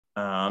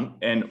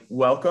And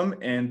welcome,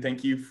 and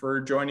thank you for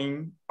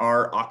joining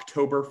our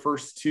October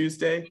 1st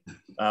Tuesday.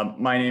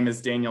 My name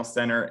is Daniel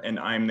Senner, and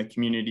I'm the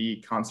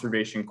Community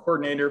Conservation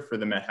Coordinator for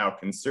the Met Howe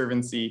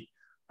Conservancy.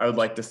 I would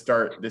like to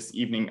start this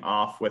evening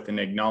off with an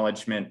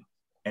acknowledgement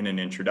and an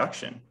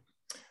introduction.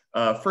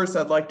 First,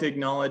 I'd like to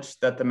acknowledge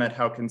that the Met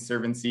Howe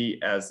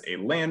Conservancy, as a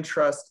land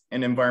trust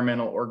and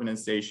environmental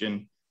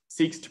organization,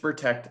 seeks to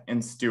protect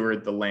and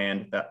steward the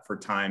land that for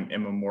time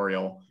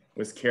immemorial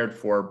was cared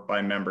for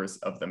by members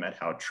of the Met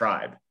Howe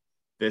tribe.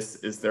 This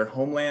is their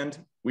homeland.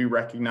 We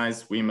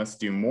recognize we must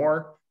do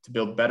more to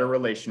build better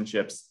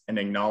relationships and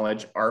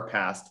acknowledge our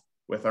past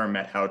with our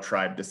Met Howe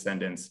tribe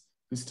descendants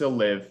who still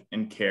live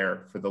and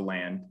care for the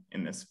land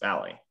in this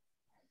valley.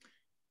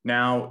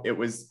 Now, it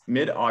was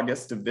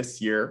mid-August of this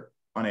year,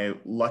 on a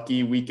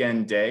lucky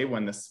weekend day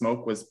when the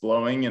smoke was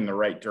blowing in the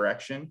right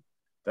direction,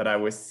 that I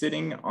was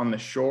sitting on the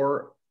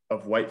shore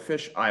of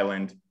Whitefish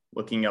Island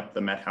looking up the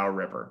Met Howe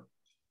River.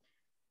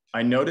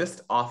 I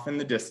noticed off in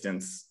the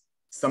distance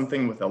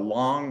something with a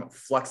long,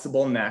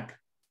 flexible neck,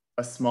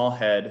 a small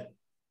head,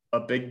 a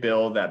big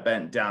bill that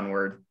bent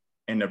downward,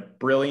 and a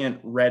brilliant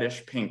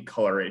reddish pink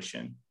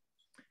coloration.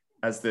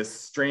 As this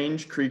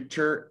strange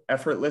creature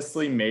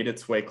effortlessly made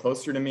its way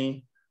closer to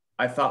me,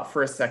 I thought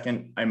for a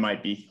second I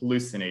might be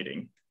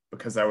hallucinating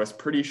because I was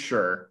pretty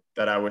sure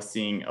that I was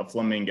seeing a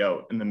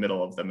flamingo in the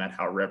middle of the Met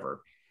Howe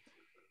River.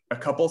 A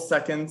couple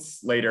seconds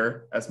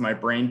later, as my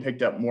brain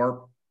picked up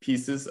more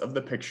pieces of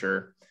the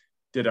picture,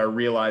 did I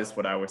realize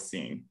what I was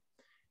seeing.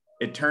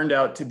 It turned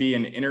out to be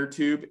an inner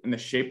tube in the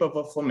shape of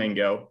a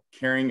flamingo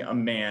carrying a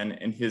man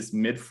in his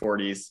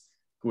mid-40s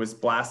who was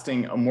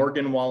blasting a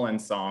Morgan Wallen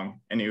song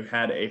and who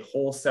had a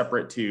whole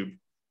separate tube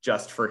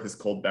just for his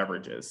cold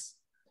beverages.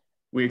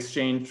 We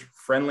exchanged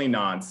friendly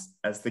nods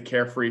as the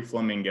carefree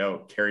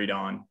flamingo carried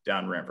on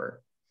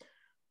downriver.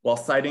 While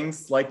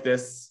sightings like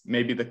this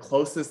may be the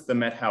closest the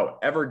Met Howe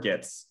ever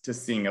gets to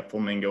seeing a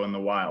flamingo in the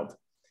wild,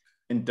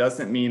 it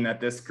doesn't mean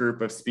that this group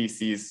of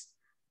species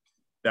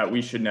that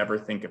we should never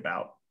think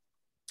about.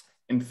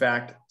 In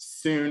fact,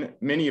 soon,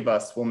 many of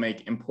us will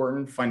make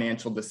important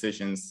financial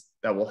decisions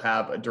that will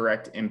have a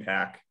direct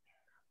impact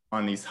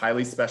on these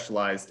highly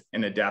specialized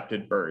and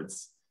adapted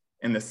birds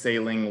and the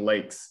saline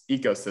lakes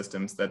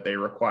ecosystems that they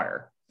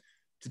require.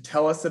 To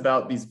tell us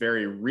about these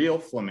very real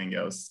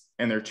flamingos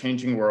and their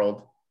changing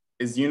world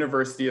is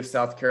University of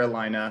South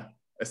Carolina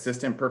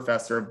Assistant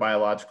Professor of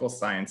Biological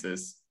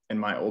Sciences and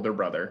my older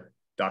brother,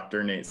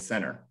 Dr. Nate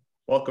Senner.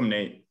 Welcome,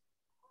 Nate.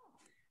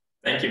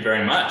 Thank you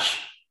very much.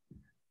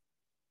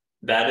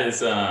 That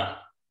is, I'm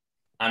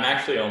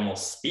actually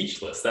almost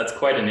speechless. That's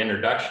quite an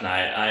introduction.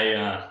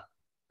 I've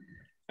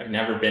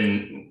never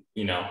been,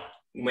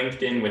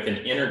 linked in with an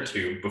inner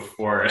tube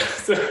before.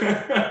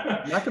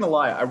 I'm not gonna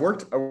lie, I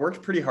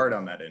worked pretty hard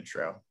on that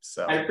intro.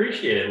 So I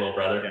appreciate it, little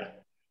brother. Yeah.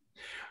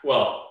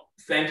 Well,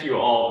 thank you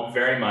all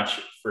very much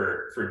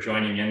for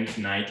joining in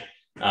tonight.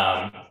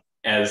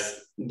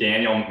 As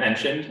Daniel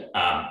mentioned,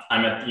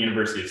 I'm at the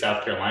University of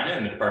South Carolina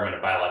in the Department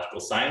of Biological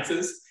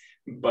Sciences,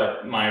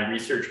 but my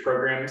research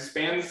program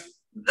spans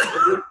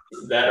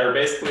that are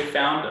basically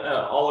found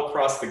all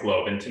across the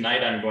globe. And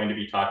tonight I'm going to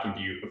be talking to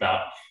you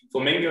about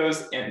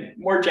flamingos and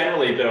more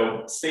generally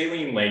though,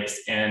 saline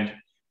lakes and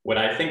what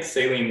I think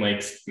saline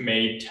lakes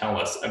may tell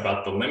us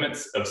about the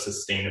limits of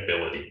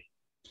sustainability.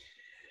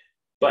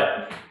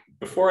 But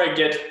before I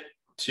get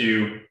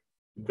to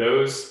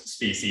those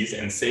species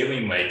and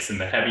saline lakes and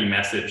the heavy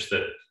message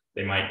that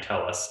they might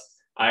tell us,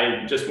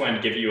 I just wanted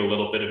to give you a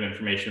little bit of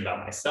information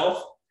about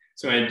myself.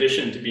 So in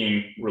addition to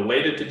being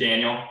related to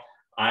Daniel,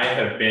 I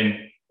have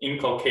been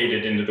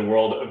inculcated into the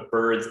world of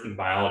birds and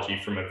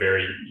biology from a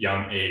very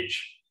young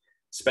age.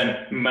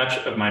 Spent much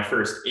of my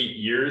first 8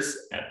 years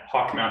at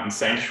Hawk Mountain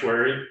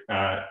Sanctuary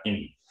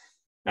in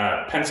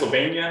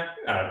Pennsylvania,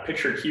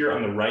 pictured here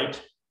on the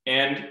right.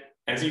 And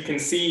as you can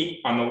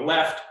see on the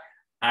left,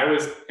 I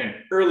was an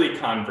early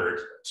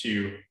convert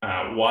to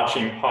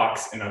watching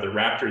hawks and other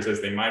raptors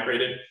as they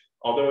migrated.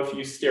 Although if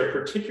you stare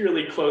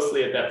particularly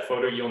closely at that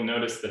photo, you'll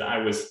notice that I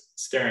was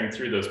staring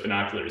through those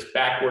binoculars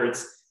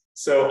backwards.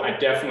 So I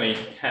definitely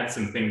had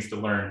some things to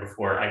learn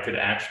before I could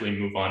actually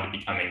move on to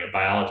becoming a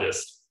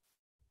biologist.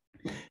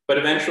 But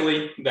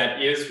eventually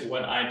that is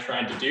what I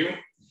tried to do.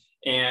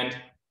 And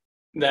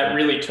that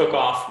really took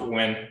off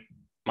when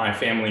my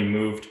family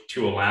moved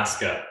to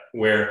Alaska,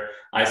 where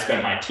I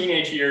spent my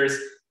teenage years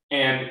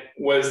and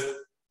was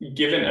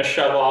given a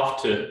shove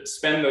off to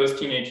spend those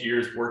teenage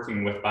years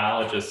working with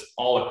biologists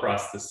all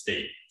across the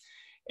state.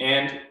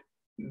 And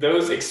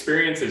those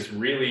experiences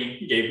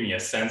really gave me a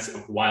sense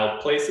of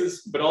wild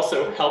places, but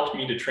also helped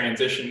me to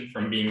transition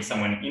from being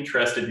someone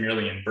interested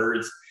merely in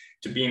birds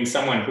to being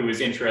someone who is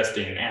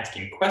interested in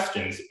asking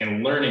questions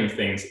and learning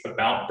things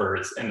about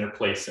birds and their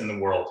place in the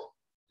world.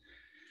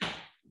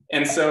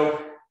 And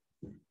so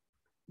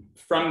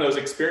from those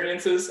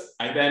experiences,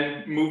 I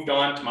then moved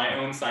on to my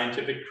own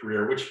scientific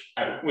career, which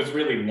was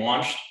really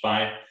launched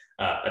by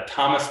a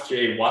Thomas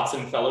J.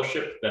 Watson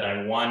Fellowship that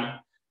I won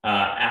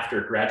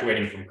after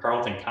graduating from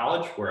Carleton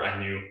College, where I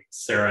knew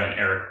Sarah and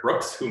Eric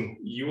Brooks, whom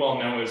you all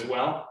know as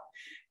well.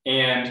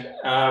 And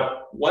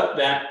what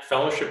that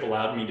fellowship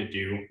allowed me to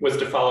do was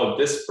to follow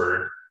this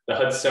bird, the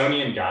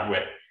Hudsonian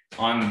godwit,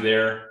 on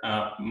their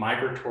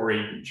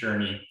migratory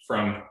journey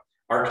from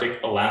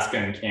Arctic Alaska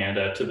and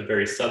Canada to the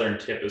very southern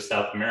tip of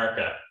South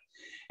America.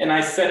 And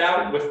I set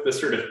out with the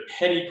sort of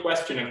heady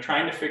question of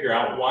trying to figure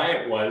out why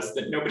it was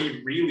that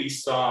nobody really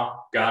saw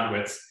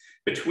godwits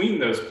between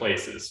those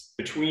places,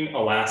 between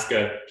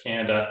Alaska,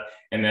 Canada,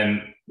 and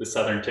then the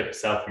southern tip of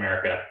South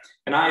America.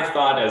 And I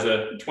thought as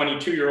a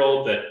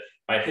 22-year-old that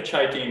by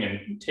hitchhiking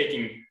and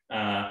taking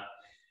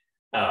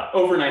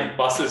overnight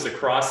buses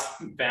across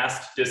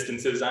vast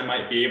distances, I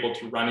might be able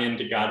to run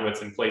into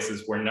godwits in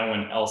places where no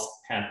one else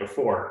had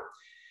before.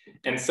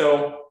 And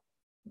so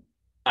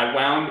I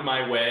wound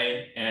my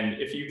way, and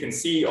if you can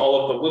see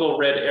all of the little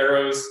red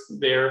arrows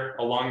there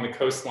along the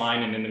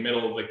coastline and in the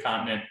middle of the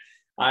continent,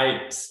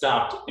 I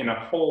stopped in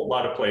a whole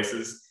lot of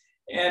places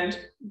and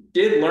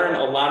did learn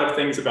a lot of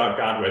things about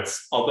godwits,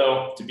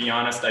 although, to be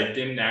honest, I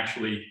didn't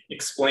actually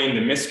explain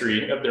the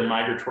mystery of their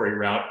migratory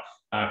route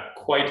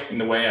quite in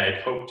the way I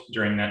had hoped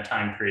during that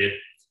time period.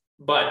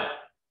 But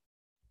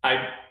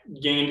I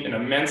gained an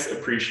immense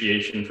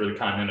appreciation for the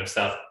continent of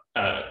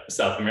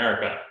South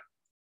America.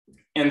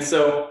 And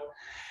so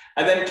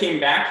I then came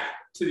back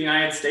to the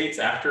United States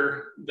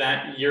after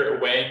that year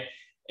away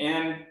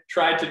and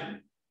tried to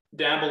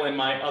dabble in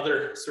my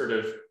other sort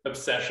of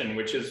obsession,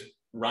 which is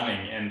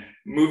running, and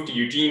moved to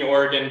Eugene,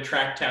 Oregon,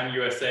 Tracktown,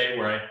 USA,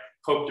 where I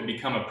hoped to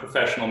become a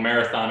professional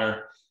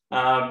marathoner.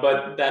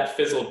 But that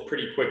fizzled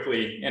pretty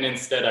quickly. And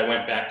instead I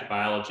went back to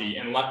biology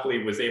and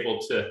luckily was able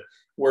to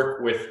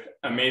work with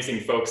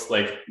amazing folks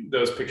like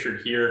those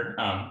pictured here,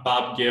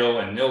 Bob Gill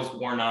and Nils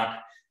Warnock,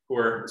 who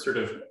are sort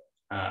of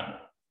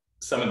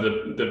some of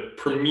the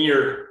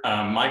premier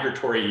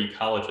migratory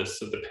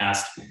ecologists of the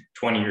past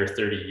 20 or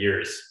 30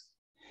 years.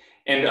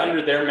 And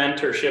under their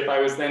mentorship,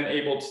 I was then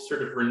able to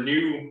sort of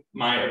renew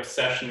my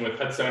obsession with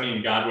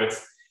Hudsonian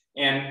godwits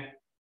and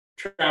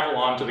travel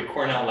on to the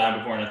Cornell Lab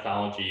of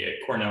Ornithology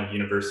at Cornell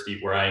University,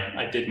 where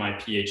I did my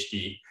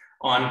PhD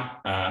on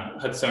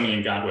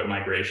Hudsonian godwit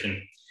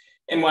migration.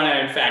 And what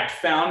I in fact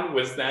found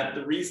was that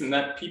the reason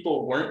that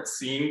people weren't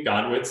seeing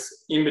godwits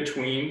in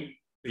between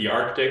the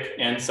Arctic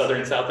and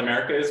southern South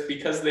America is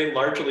because they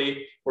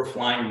largely were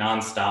flying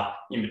nonstop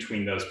in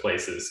between those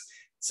places.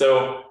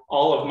 So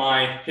all of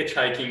my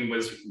hitchhiking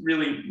was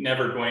really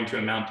never going to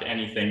amount to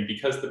anything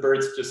because the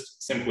birds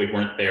just simply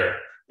weren't there.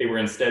 They were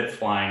instead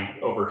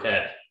flying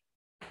overhead.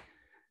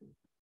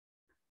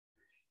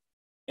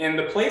 And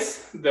the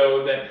place,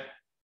 though, that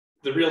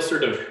the real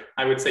sort of,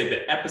 I would say,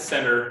 the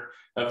epicenter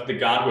of the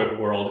godwit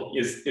world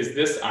is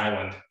this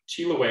island,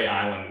 Chiloé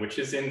Island, which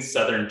is in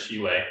southern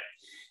Chile.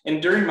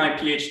 And during my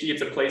PhD,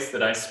 it's a place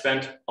that I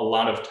spent a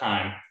lot of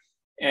time.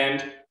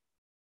 And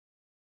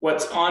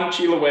what's on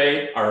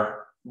Chiloé are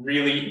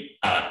really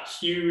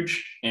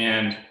huge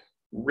and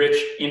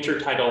rich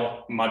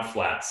intertidal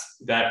mudflats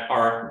that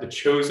are the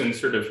chosen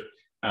sort of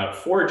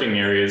foraging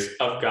areas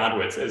of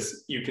godwits,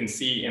 as you can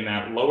see in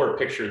that lower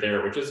picture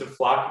there, which is a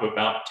flock of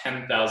about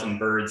 10,000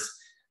 birds,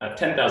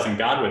 10,000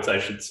 godwits, I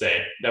should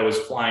say, that was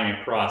flying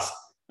across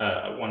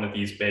one of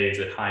these bays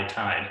at high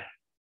tide.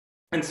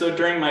 And so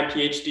during my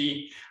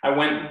PhD, I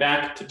went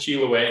back to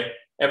Chiloé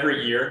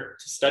every year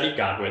to study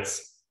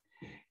godwits.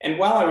 And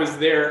while I was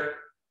there,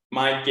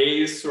 my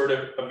gaze sort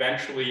of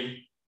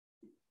eventually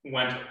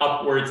went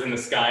upwards in the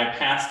sky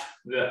past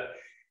the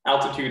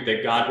altitude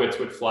that godwits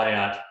would fly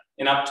at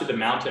and up to the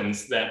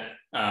mountains that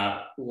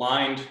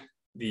lined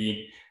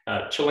the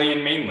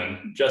Chilean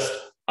mainland just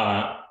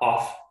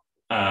off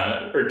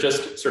or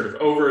just sort of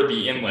over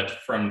the inlet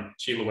from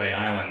Chiloé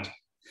Island.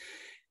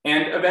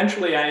 And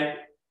eventually I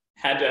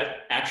had to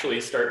actually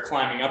start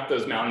climbing up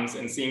those mountains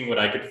and seeing what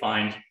I could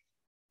find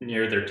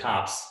near their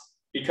tops,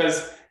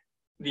 because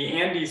the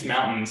Andes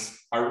Mountains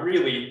are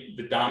really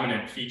the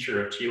dominant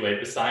feature of Chile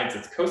besides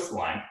its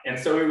coastline. And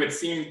so it would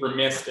seem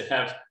remiss to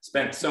have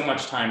spent so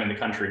much time in the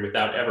country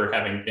without ever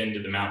having been to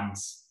the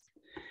mountains.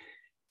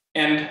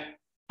 And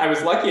I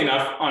was lucky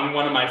enough on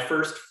one of my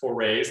first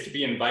forays to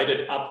be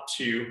invited up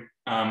to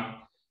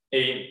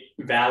a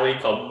valley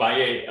called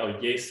Valle El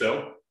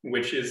Yeso,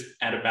 which is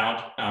at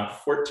about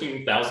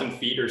 14,000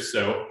 feet or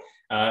so,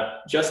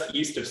 just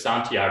east of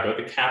Santiago,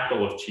 the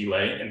capital of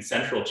Chile, and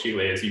central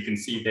Chile, as you can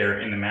see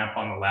there in the map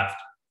on the left.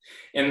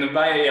 And the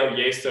Valle El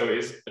Yeso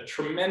is a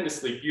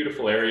tremendously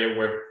beautiful area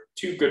where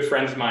two good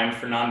friends of mine,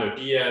 Fernando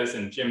Diaz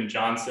and Jim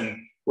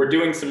Johnson, were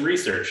doing some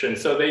research. And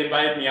so they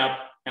invited me up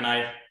and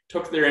I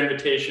took their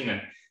invitation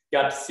and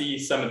got to see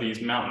some of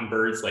these mountain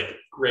birds like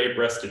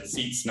gray-breasted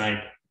seed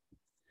snipe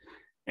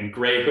and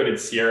gray-hooded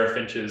Sierra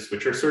finches,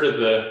 which are sort of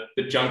the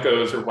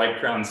juncos or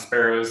white-crowned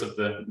sparrows of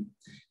the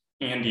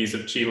Andes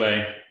of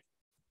Chile.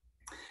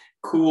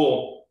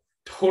 Cool,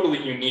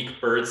 totally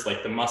unique birds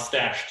like the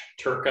mustached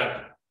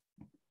turca,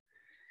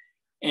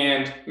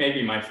 and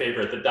maybe my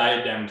favorite, the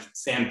diademed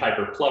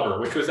sandpiper plover,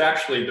 which was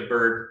actually the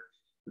bird,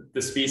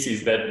 the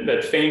species that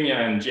Femia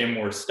and Jim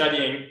were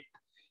studying.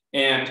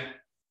 And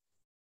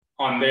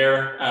on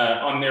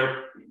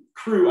their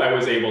crew, I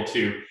was able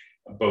to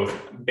both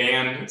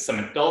band some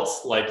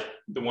adults, like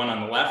the one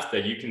on the left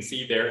that you can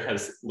see there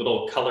has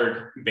little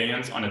colored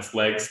bands on its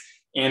legs,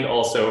 and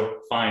also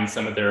find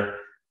some of their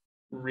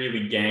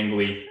really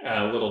gangly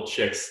little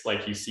chicks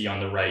like you see on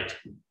the right.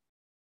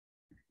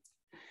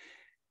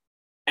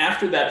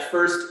 After that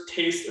first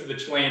taste of the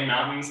Chilean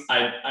mountains,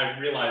 I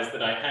realized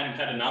that I hadn't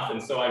had enough,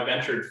 and so I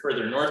ventured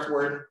further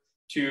northward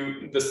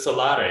to the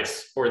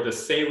salares, or the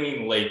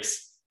saline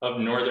lakes of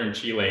northern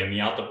Chile in the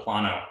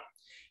Altiplano.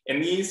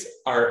 And these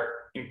are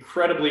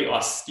incredibly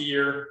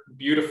austere,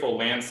 beautiful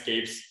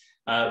landscapes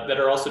that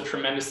are also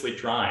tremendously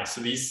dry.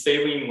 So these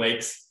saline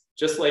lakes,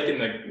 just like in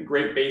the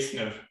Great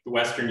Basin of the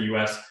Western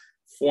US,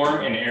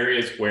 form in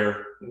areas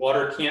where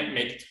water can't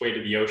make its way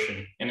to the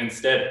ocean, and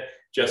instead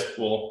just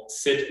will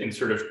sit in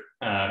sort of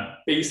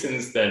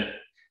basins that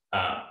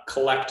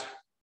collect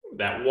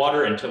that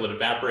water until it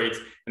evaporates,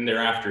 and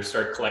thereafter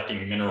start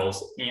collecting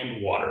minerals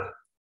and water.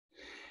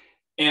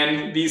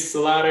 And these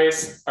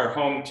salares are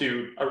home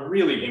to a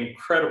really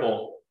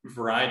incredible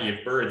variety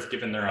of birds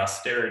given their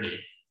austerity.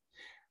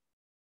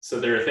 So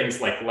there are things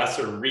like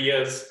lesser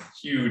rheas,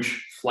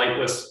 huge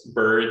flightless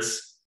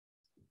birds,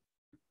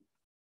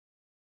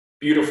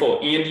 beautiful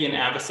Andean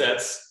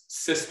avocets,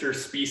 sister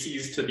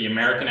species to the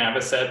American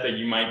avocet that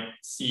you might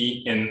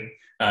see in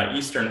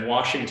eastern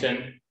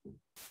Washington.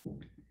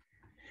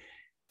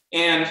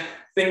 And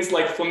things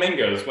like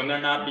flamingos when they're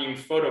not being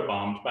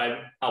photobombed by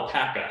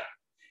alpaca.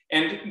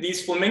 And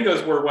these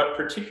flamingos were what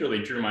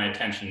particularly drew my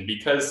attention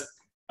because,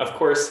 of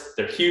course,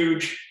 they're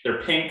huge,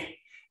 they're pink,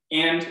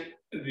 and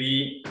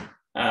the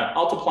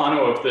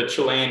Altiplano of the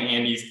Chilean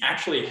Andes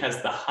actually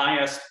has the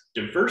highest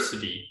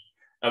diversity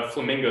of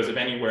flamingos of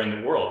anywhere in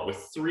the world,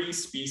 with 3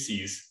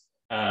 species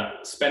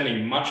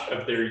spending much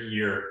of their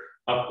year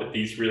up at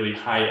these really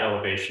high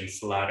elevation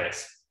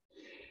salares.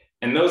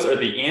 And those are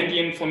the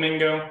Andean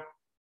flamingo,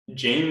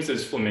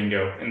 James's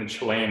flamingo, and the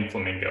Chilean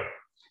flamingo.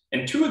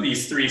 And 2 of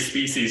these 3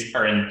 species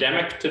are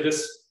endemic to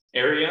this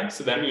area.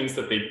 So that means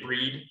that they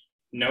breed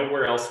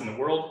nowhere else in the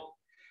world.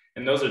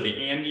 And those are the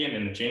Andean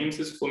and the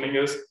James's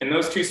flamingos. And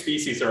those 2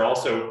 species are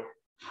also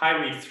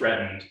highly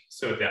threatened.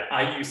 So the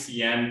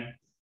IUCN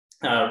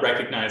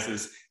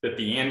recognizes that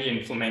the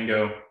Andean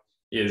flamingo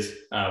is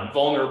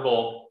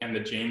vulnerable and the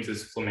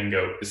James's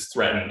flamingo is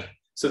threatened.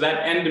 So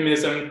that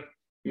endemism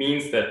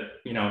means that,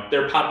 you know,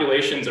 their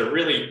populations are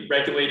really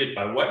regulated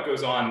by what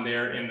goes on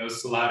there in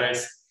those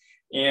salares,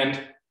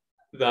 and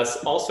thus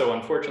also,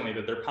 unfortunately,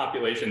 that their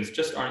populations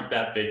just aren't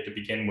that big to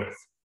begin with.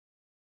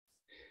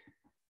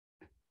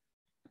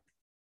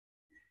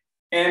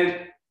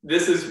 And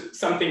this is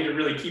something to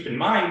really keep in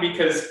mind,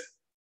 because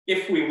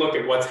if we look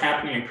at what's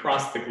happening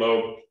across the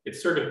globe,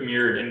 it's sort of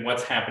mirrored in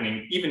what's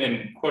happening even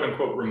in quote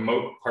unquote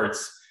remote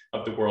parts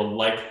of the world,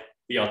 like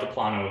the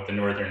Altiplano of the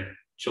northern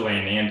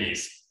Chilean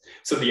Andes.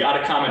 So the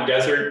Atacama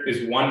Desert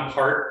is one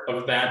part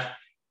of that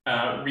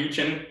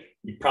region.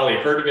 You've probably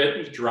heard of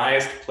it, the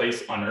driest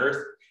place on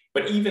Earth.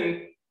 But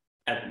even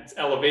at its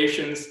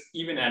elevations,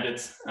 even at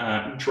its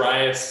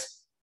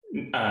driest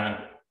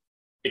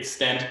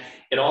extent,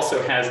 it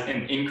also has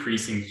an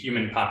increasing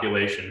human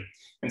population.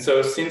 And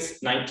so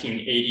since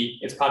 1980,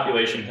 its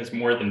population has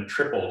more than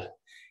tripled.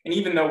 And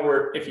even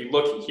though if you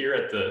look here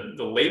at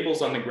the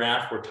labels on the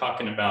graph, we're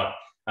talking about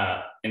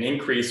an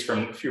increase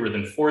from fewer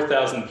than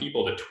 4,000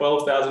 people to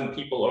 12,000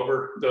 people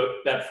over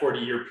that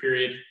 40-year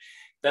period.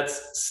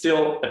 That's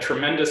still a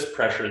tremendous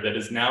pressure that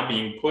is now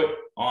being put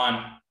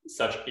on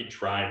such a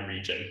dry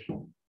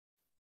region.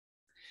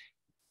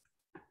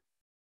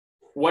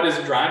 What is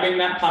driving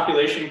that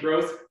population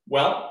growth?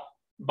 Well,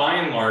 by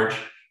and large,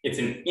 it's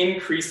an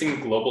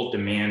increasing global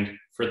demand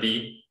for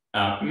the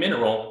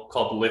mineral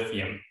called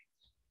lithium.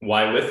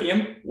 Why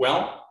lithium?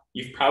 Well,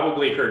 you've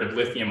probably heard of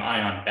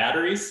lithium-ion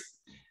batteries,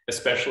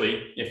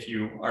 especially if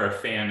you are a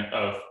fan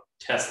of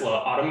Tesla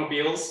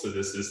automobiles. So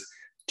this is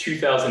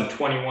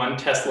 2021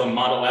 Tesla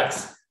Model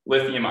X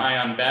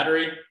lithium-ion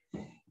battery.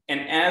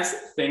 And as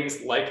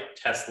things like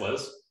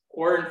Teslas,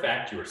 or in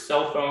fact your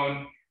cell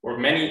phone, or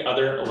many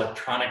other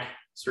electronic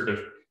sort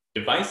of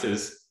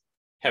devices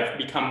have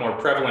become more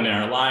prevalent in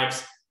our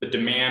lives, the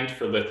demand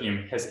for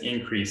lithium has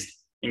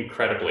increased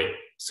incredibly.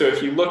 So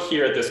if you look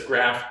here at this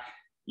graph,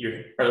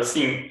 you are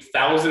seeing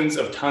thousands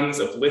of tons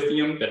of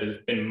lithium that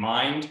have been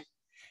mined.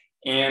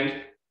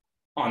 And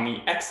on the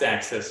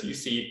x-axis, you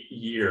see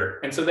year.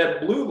 And so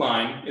that blue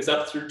line is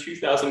up through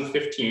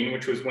 2015,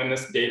 which was when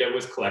this data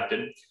was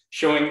collected,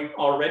 showing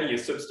already a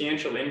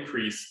substantial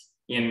increase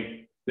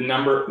in the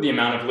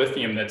amount of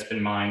lithium that's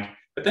been mined.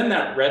 But then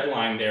that red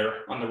line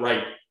there on the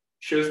right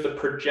shows the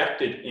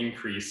projected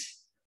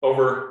increase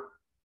over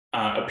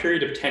a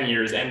period of 10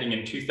 years ending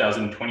in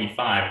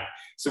 2025.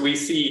 So we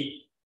see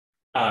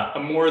a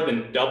more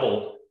than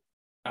double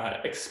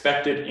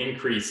expected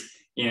increase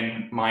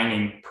in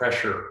mining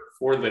pressure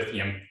for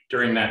lithium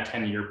during that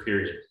 10-year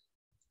period.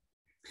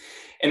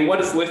 And what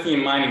does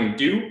lithium mining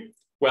do?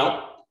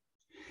 Well,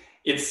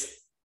 it's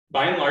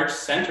by and large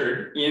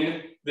centered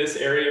in this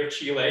area of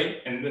Chile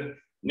and the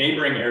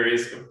neighboring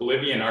areas of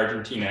Bolivia and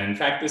Argentina. In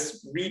fact,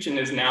 this region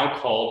is now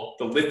called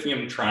the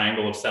Lithium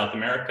Triangle of South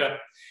America.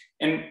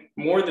 And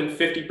more than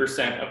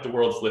 50% of the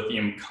world's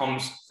lithium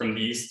comes from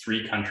these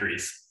three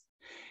countries.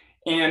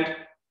 And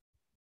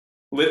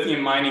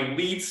lithium mining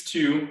leads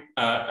to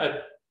a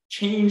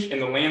change in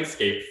the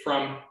landscape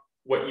from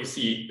what you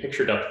see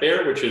pictured up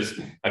there, which is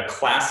a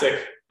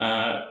classic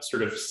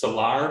sort of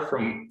salar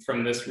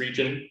from this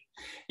region,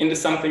 into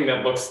something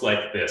that looks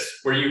like this,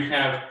 where you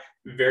have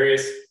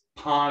various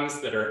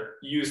ponds that are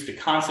used to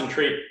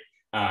concentrate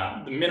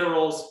the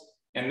minerals,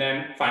 and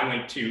then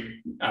finally to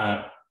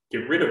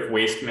get rid of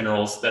waste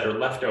minerals that are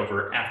left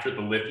over after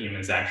the lithium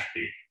is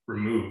actually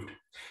removed.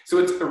 So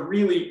it's a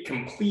really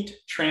complete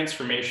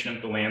transformation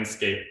of the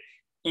landscape,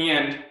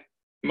 and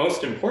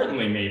most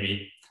importantly,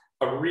 maybe,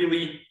 a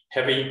really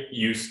heavy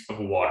use of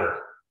water.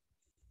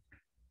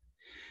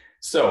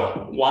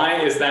 So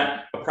why is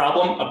that a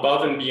problem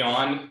above and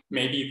beyond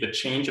maybe the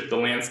change of the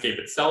landscape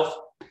itself?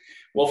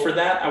 Well, for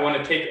that, I want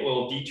to take a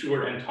little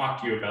detour and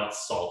talk to you about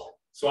salt.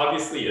 So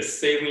obviously a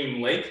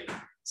saline lake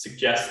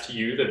suggests to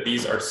you that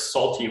these are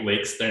salty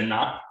lakes. They're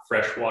not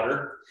fresh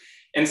water.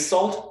 And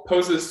salt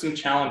poses some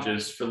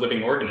challenges for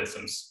living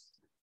organisms.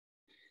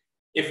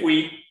 If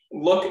we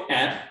look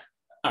at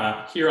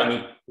here on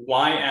the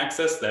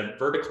y-axis, that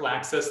vertical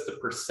axis, the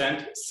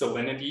percent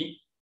salinity,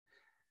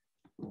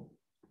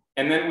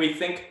 and then we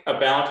think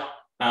about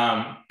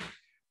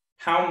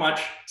how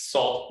much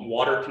salt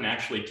water can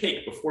actually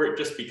take before it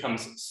just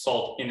becomes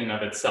salt in and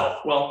of itself.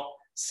 Well,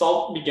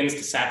 salt begins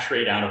to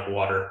saturate out of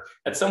water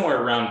at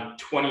somewhere around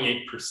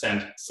 28%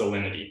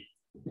 salinity.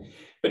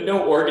 But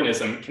no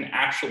organism can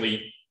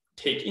actually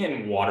take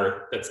in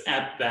water that's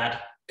at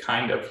that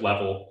kind of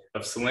level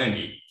of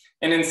salinity.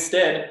 And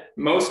instead,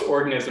 most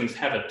organisms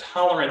have a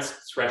tolerance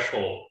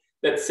threshold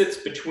that sits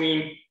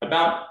between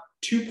about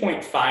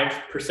 2.5%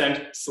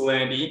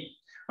 salinity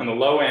on the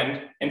low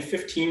end and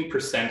 15%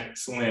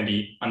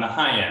 salinity on the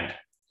high end.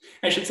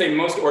 I should say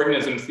most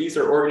organisms, these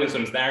are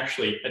organisms that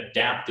actually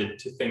adapted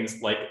to things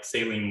like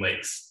saline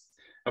lakes.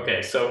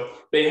 Okay, so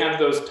they have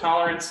those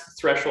tolerance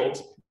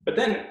thresholds, but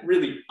then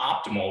really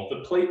optimal,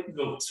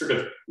 the sort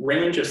of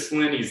range of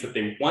salinities that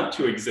they want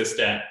to exist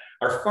at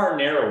are far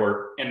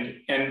narrower and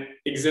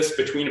exist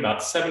between about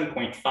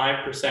 7.5%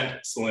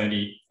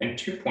 salinity and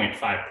 2.5%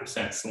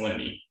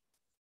 salinity.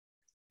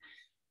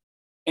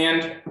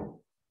 And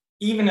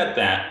even at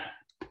that,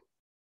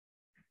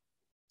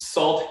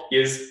 salt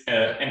is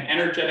an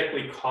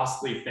energetically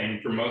costly thing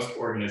for most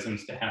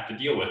organisms to have to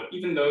deal with,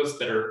 even those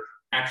that are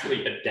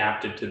actually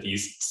adapted to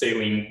these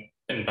saline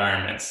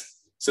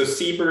environments. So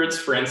seabirds,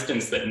 for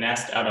instance, that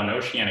nest out on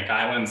oceanic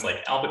islands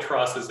like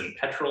albatrosses and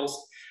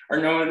petrels are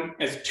known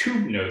as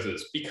tube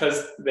noses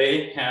because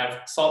they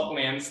have salt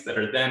glands that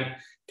are then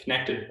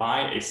connected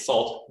by a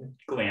salt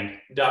gland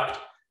duct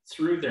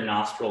through their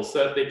nostrils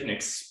so that they can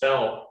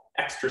expel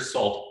extra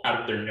salt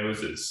out of their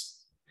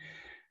noses.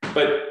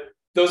 But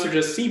those are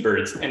just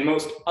seabirds, and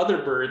most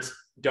other birds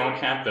don't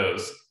have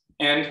those.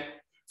 And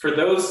for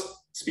those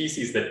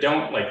species that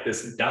don't, like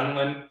this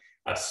dunlin,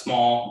 a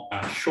small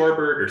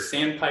shorebird or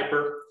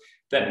sandpiper,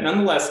 that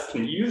nonetheless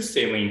can use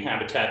saline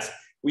habitats,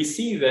 we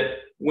see that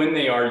when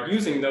they are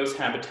using those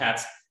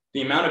habitats,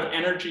 the amount of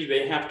energy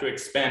they have to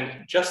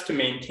expend just to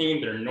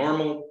maintain their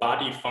normal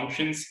body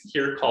functions,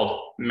 here called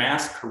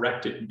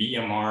mass-corrected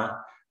BMR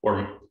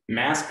or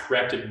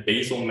mass-corrected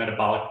basal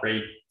metabolic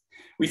rate,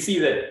 we see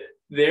that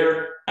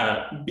their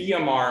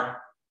BMR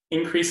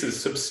increases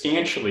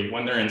substantially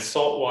when they're in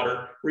salt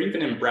water or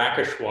even in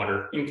brackish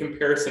water in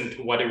comparison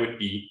to what it would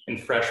be in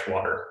fresh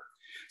water.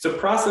 So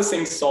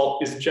processing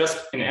salt is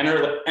just an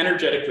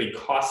energetically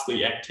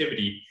costly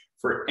activity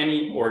for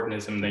any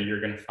organism that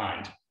you're going to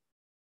find.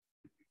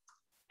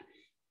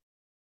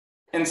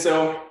 And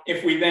so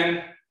if we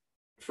then,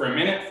 for a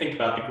minute, think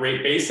about the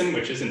Great Basin,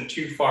 which isn't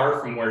too far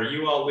from where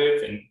you all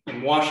live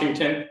in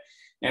Washington,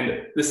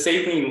 and the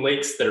saline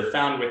lakes that are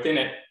found within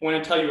it, I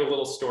want to tell you a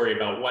little story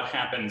about what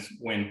happens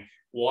when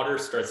water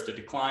starts to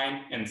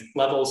decline and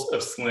levels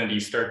of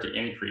salinity start to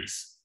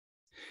increase.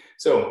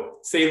 So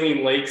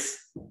saline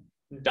lakes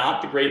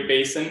dot the Great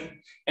Basin,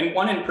 and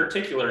one in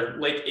particular,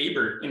 Lake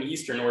Abert in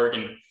Eastern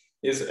Oregon,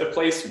 is a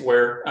place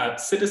where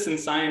citizen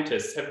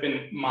scientists have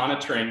been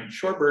monitoring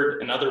shorebird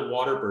and other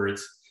water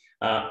birds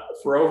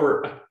for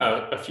over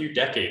a few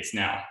decades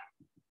now.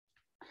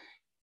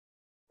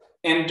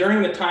 And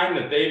during the time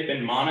that they've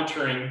been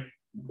monitoring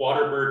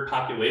water bird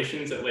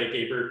populations at Lake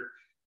Abert,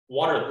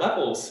 water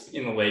levels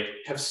in the lake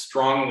have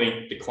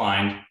strongly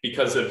declined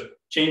because of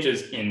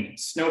changes in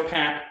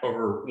snowpack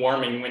over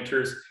warming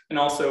winters and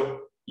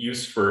also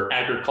use for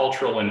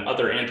agricultural and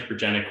other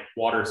anthropogenic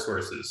water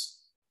sources.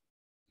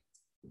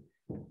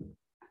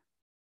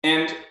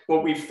 And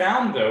what we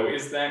found, though,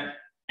 is that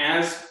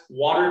as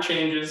water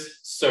changes,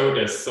 so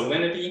does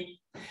salinity.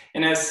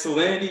 And as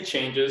salinity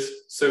changes,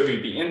 so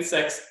do the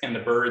insects and the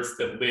birds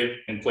that live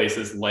in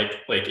places like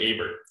Lake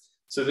Abert.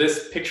 So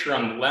this picture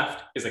on the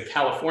left is a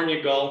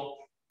California gull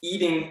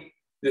eating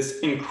this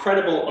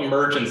incredible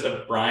emergence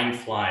of brine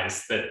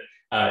flies that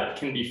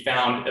can be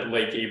found at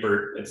Lake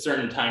Abert at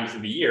certain times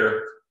of the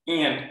year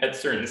and at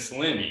certain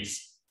salinities.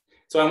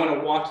 So I want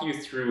to walk you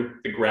through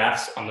the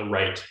graphs on the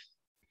right.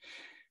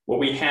 What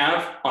we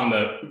have on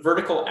the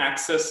vertical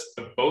axis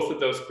of both of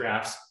those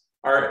graphs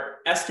are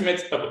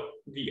estimates of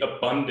the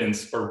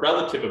abundance, or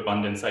relative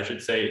abundance, I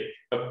should say,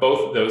 of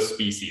both of those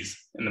species.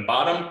 In the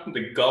bottom,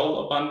 the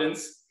gull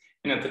abundance,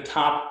 and at the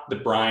top, the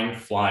brine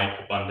fly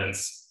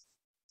abundance.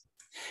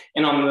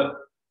 And on the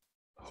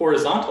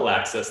horizontal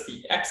axis,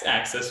 the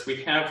x-axis,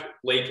 we have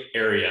lake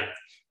area,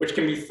 which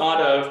can be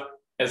thought of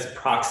as a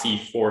proxy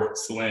for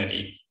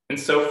salinity. And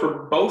so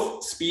for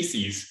both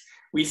species,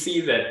 we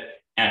see that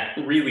at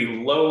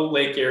really low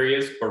lake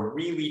areas or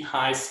really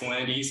high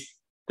salinities,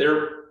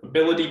 their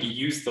ability to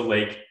use the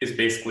lake is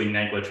basically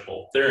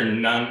negligible. There are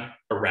none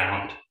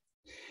around.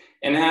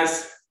 And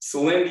as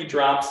salinity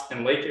drops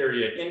and lake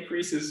area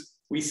increases,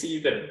 we see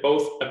that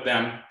both of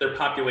them, their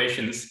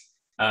populations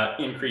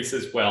increase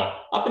as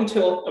well, up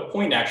until a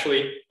point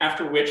actually,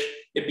 after which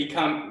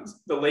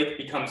the lake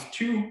becomes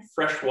too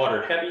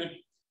freshwater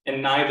heavy,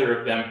 and neither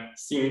of them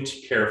seem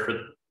to care for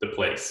the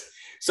place.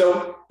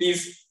 So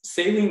these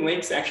saline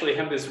lakes actually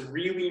have this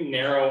really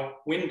narrow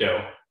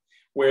window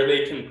where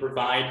they can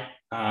provide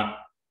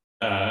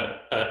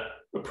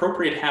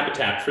appropriate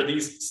habitat for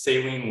these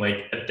saline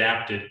lake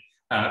adapted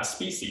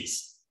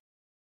species.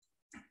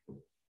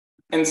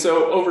 And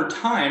so over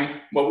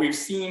time, what we've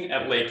seen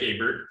at Lake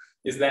Ebert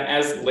is that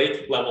as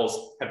lake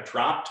levels have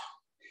dropped,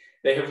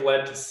 they have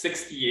led to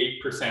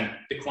 68%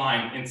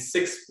 decline in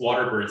 6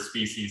 waterbird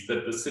species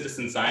that the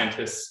citizen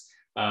scientists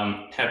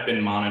have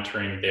been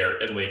monitoring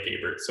there at Lake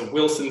Ebert. So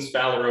Wilson's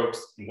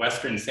phalaropes,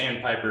 western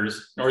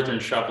sandpipers, northern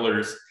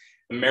shovelers,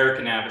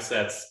 American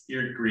avocets,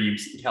 eared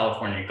grebes, and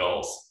California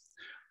gulls.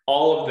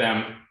 All of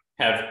them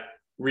have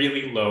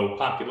really low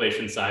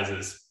population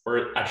sizes,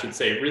 or I should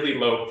say really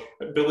low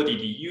ability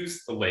to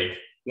use the lake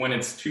when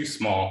it's too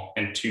small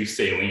and too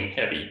saline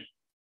heavy.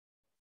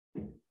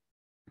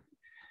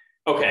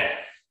 Okay,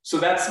 so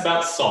that's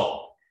about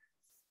salt.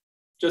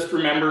 Just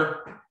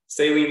remember,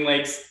 saline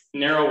lakes,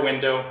 narrow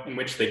window in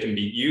which they can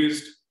be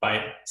used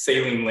by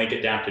saline lake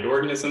adapted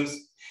organisms.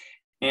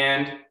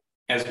 And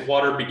as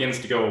water begins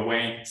to go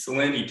away,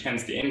 salinity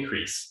tends to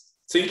increase.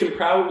 So you can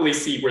probably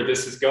see where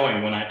this is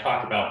going when I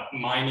talk about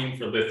mining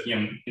for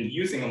lithium and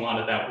using a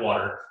lot of that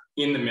water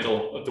in the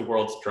middle of the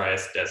world's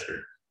driest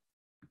desert.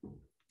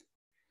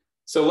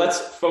 So let's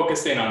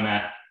focus in on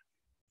that.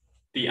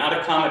 The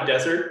Atacama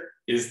Desert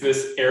is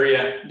this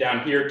area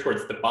down here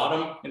towards the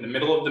bottom in the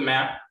middle of the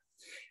map.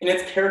 And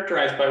it's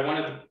characterized by one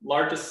of the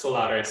largest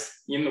salares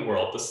in the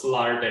world, the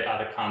Salar de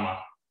Atacama.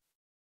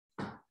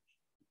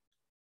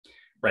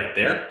 Right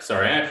there,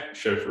 sorry, I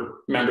should have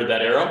remembered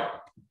that arrow.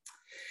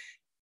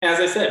 As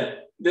I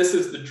said, this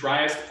is the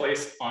driest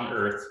place on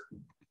Earth.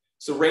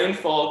 So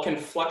rainfall can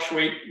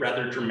fluctuate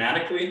rather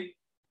dramatically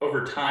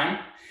over time,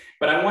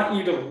 but I want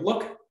you to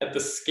look at the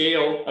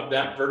scale of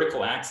that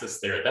vertical axis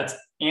there. That's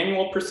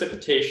annual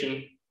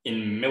precipitation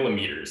in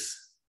millimeters.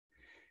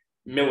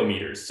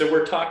 So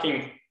we're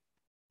talking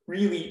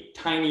really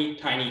tiny,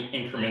 tiny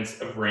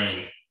increments of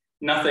rain.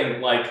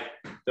 Nothing like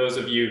those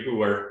of you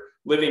who are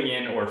living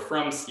in or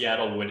from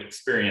Seattle would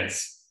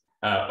experience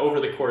over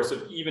the course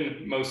of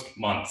even most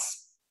months.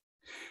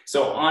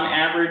 So on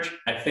average,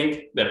 I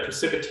think that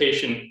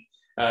precipitation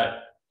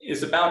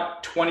is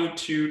about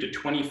 22 to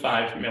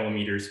 25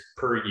 millimeters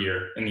per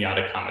year in the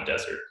Atacama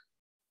Desert.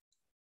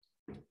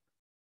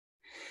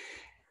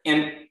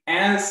 And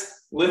as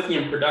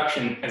lithium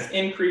production has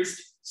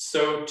increased,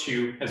 so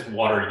too has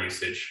water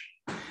usage.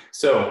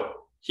 So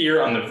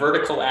here on the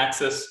vertical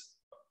axis,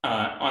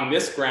 on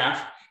this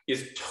graph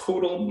is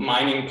total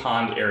mining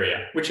pond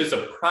area, which is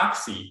a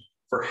proxy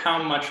for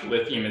how much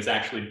lithium is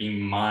actually being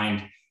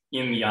mined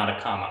in the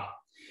Atacama.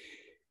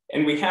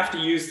 And we have to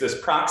use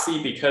this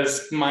proxy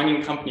because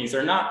mining companies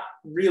are not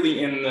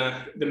really in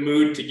the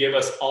mood to give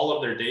us all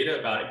of their data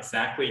about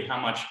exactly how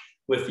much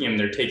lithium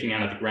they're taking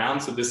out of the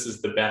ground. So this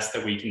is the best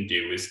that we can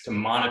do, is to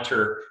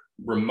monitor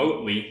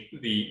remotely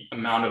the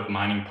amount of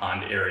mining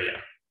pond area.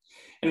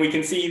 And we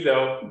can see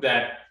though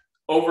that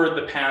over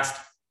the past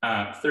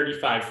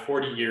 35,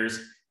 40 years,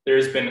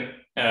 there's been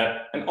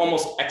an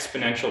almost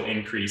exponential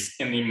increase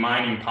in the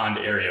mining pond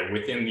area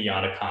within the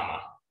Atacama.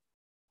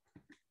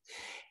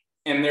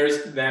 And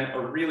there's then a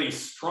really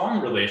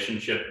strong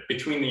relationship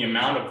between the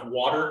amount of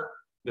water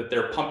that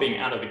they're pumping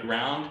out of the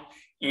ground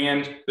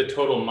and the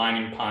total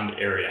mining pond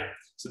area.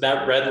 So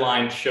that red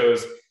line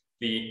shows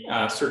the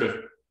sort of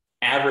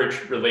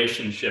average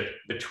relationship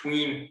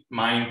between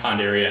mining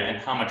pond area and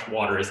how much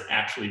water is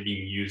actually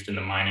being used in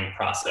the mining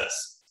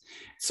process.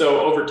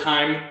 So over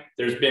time,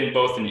 there's been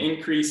both an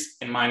increase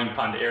in mining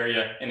pond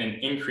area and an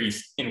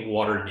increase in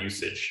water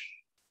usage.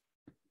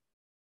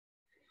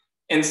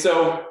 And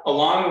so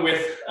along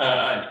with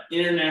an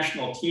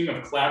international team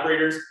of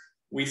collaborators,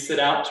 we set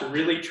out to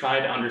really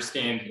try to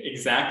understand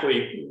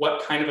exactly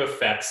what kind of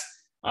effects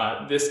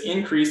this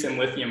increase in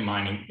lithium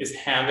mining is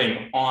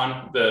having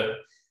on the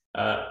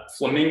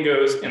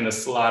flamingos and the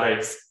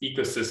salares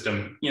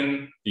ecosystem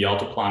in the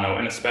Altiplano,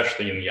 and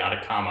especially in the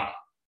Atacama.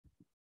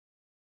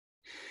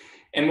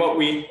 And what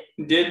we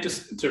did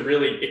to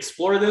really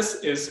explore this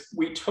is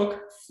we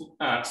took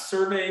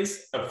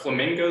surveys of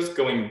flamingos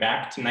going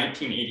back to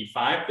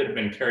 1985 that have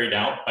been carried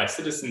out by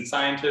citizen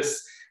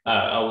scientists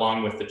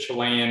along with the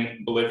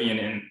Chilean, Bolivian,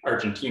 and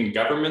Argentine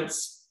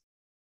governments.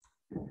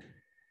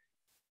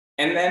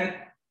 And then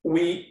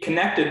we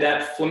connected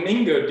that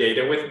flamingo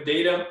data with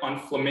data on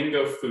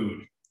flamingo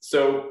food.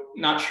 So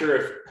not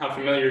sure how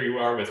familiar you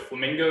are with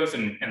flamingos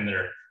and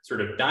their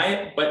sort of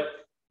diet, but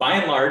by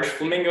and large,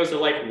 flamingos are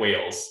like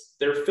whales.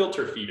 They're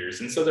filter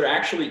feeders. And so they're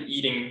actually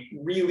eating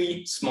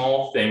really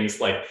small things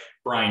like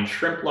brine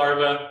shrimp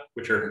larvae,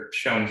 which are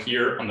shown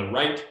here on the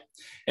right,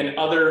 and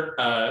other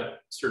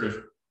sort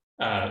of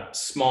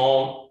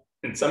small,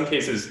 in some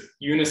cases,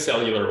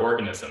 unicellular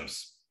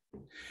organisms.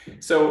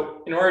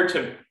 So in order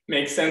to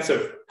make sense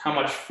of how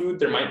much food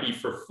there might be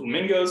for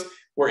flamingos,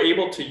 we're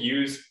able to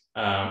use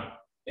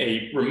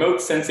a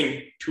remote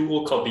sensing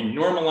tool called the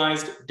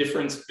Normalized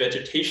Difference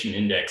Vegetation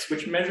Index,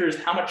 which measures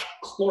how much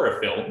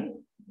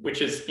chlorophyll,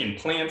 which is in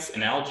plants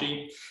and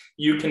algae,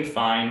 you can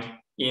find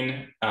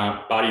in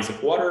bodies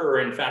of water or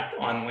in fact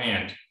on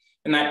land.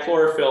 And that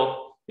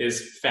chlorophyll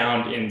is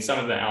found in some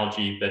of the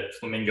algae that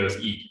flamingos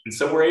eat. And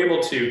so we're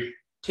able to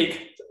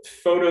take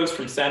photos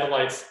from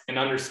satellites and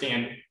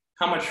understand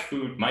how much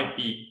food might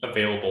be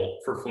available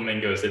for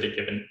flamingos at a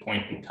given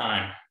point in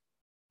time.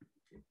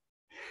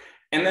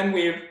 And then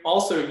we've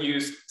also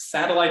used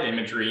satellite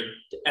imagery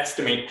to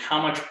estimate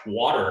how much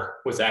water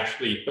was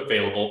actually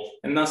available,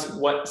 and thus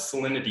what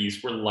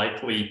salinities were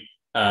likely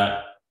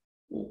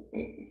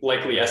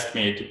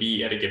estimated to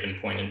be at a given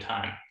point in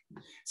time.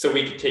 So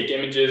we could take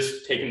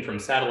images taken from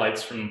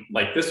satellites from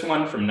like this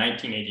one from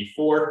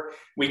 1984.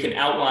 We can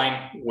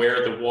outline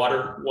where the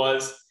water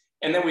was,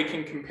 and then we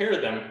can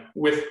compare them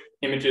with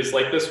images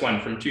like this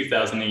one from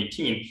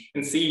 2018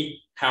 and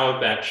see how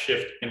that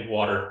shift in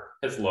water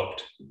has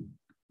looked.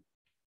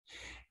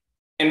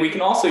 And we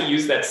can also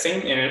use that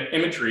same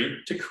imagery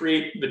to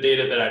create the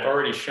data that I've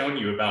already shown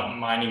you about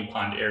mining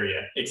pond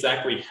area,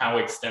 exactly how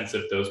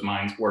extensive those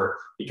mines were,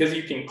 because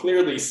you can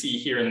clearly see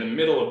here in the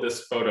middle of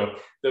this photo,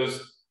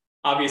 those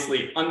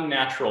obviously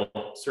unnatural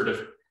sort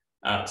of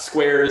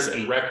squares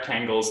and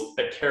rectangles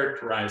that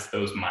characterize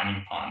those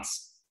mining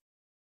ponds.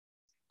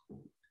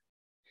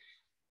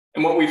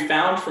 And what we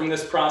found from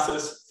this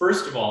process,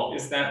 first of all,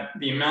 is that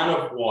the amount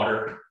of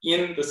water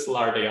in the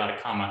Salar de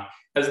Atacama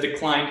has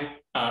declined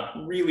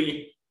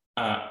really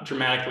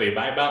dramatically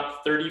by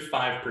about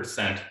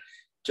 35%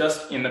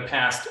 just in the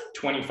past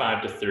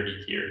 25 to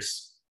 30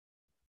 years.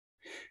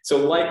 So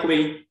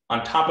likely,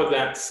 on top of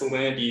that,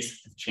 salinities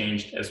have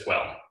changed as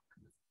well.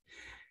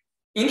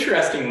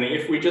 Interestingly,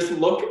 if we just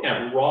look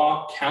at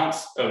raw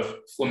counts of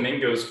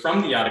flamingos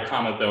from the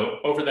Atacama, though,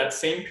 over that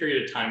same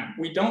period of time,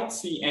 we don't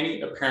see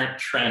any apparent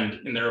trend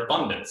in their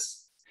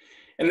abundance.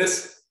 And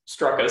this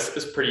struck us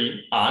as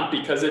pretty odd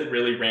because it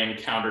really ran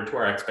counter to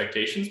our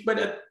expectations, but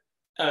at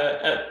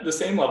the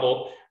same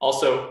level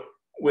also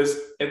was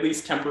at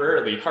least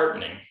temporarily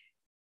heartening.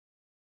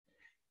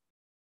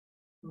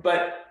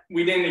 But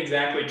we didn't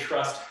exactly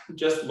trust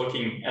just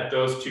looking at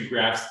those two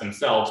graphs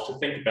themselves to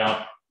think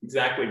about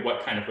exactly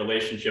what kind of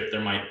relationship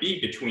there might be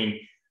between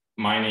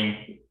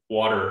mining,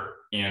 water,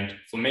 and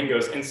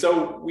flamingos. And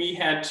so we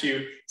had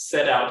to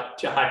set out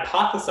to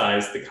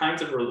hypothesize the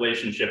kinds of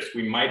relationships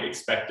we might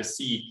expect to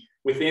see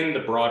within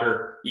the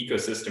broader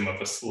ecosystem of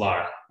a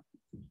salar.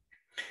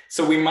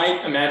 So we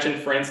might imagine,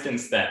 for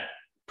instance, that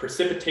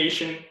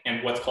precipitation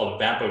and what's called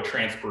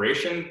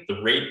evapotranspiration,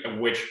 the rate at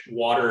which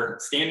water,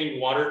 standing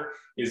water,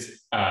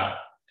 is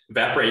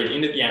evaporated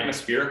into the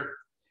atmosphere.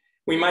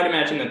 We might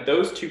imagine that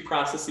those two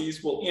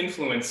processes will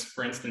influence,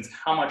 for instance,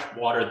 how much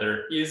water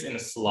there is in a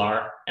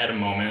salar at a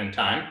moment in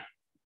time.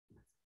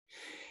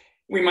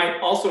 We might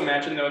also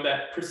imagine, though,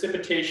 that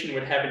precipitation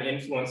would have an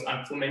influence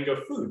on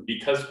flamingo food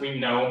because we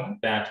know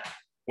that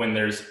when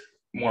there's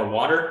more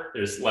water,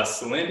 there's less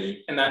salinity,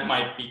 and that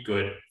might be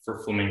good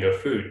for flamingo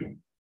food.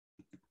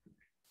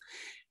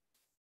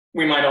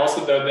 We might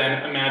also, though,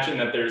 then imagine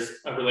that there's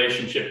a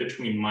relationship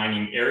between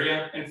mining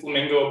area and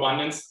flamingo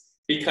abundance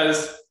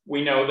because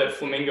we know that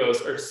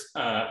flamingos are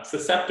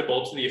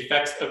susceptible to the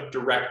effects of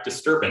direct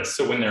disturbance.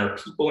 So when there are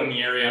people in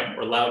the area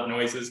or loud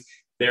noises,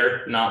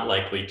 they're not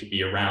likely to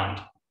be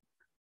around.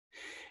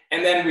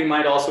 And then we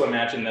might also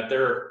imagine that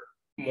there are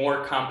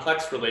more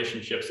complex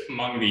relationships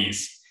among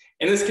these.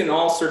 And this can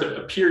all sort of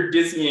appear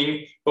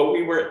dizzying, but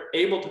we were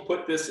able to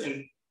put this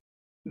in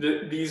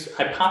these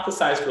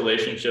hypothesized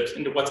relationships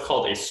into what's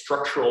called a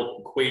structural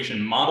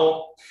equation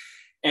model.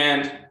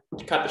 And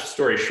to cut the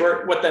story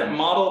short, what that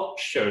model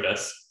showed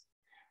us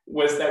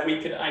was that we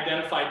could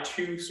identify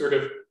two sort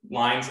of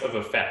lines of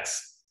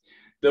effects.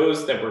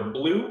 Those that were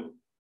blue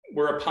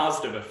were a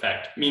positive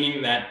effect,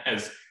 meaning that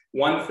as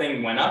one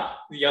thing went up,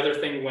 the other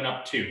thing went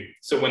up too.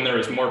 So when there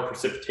was more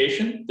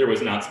precipitation, there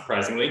was, not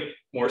surprisingly,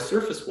 more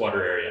surface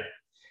water area.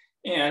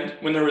 And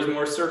when there was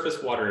more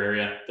surface water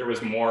area, there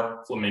was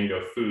more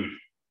flamingo food.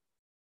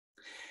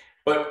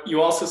 But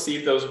you also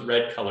see those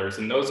red colors,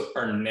 and those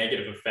are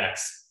negative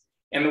effects.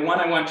 And the one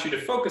I want you to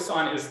focus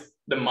on is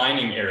the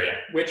mining area,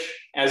 which,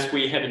 as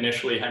we had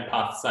initially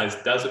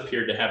hypothesized, does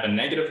appear to have a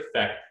negative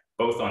effect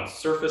both on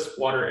surface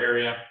water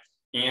area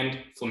and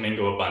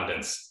flamingo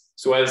abundance.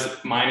 So as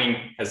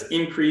mining has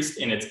increased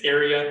in its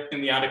area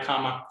in the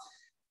Atacama,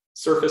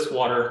 surface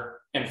water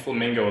and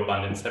flamingo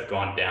abundance have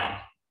gone down.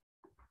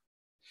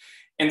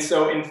 And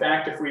so, in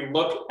fact, if we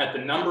look at the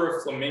number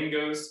of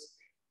flamingos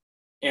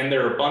and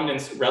their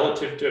abundance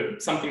relative to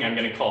something I'm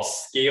going to call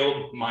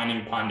scaled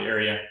mining pond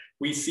area,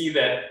 we see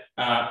that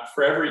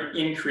for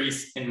every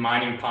increase in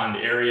mining pond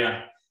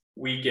area,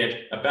 we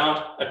get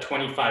about a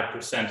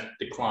 25%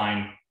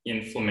 decline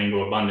in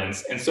flamingo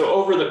abundance. And so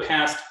over the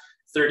past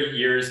 30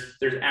 years,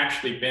 there's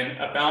actually been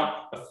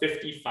about a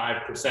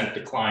 55%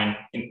 decline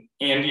in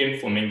Andean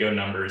flamingo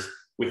numbers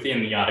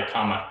within the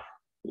Atacama,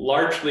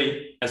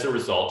 largely as a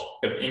result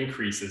of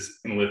increases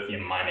in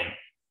lithium mining.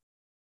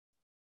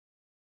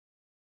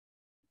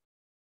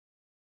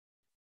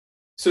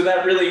 So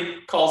that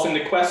really calls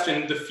into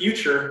question the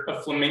future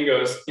of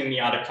flamingos in the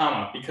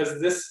Atacama, because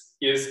this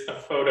is a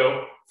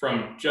photo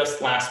from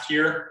just last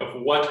year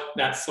of what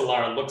that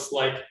salar looks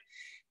like.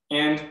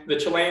 And the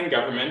Chilean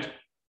government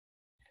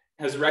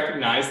has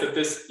recognized that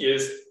this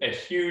is a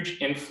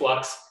huge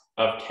influx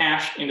of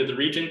cash into the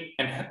region,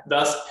 and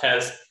thus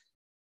has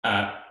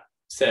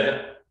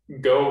said,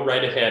 go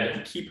right ahead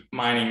and keep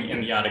mining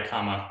in the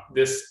Atacama.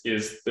 This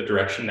is the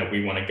direction that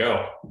we want to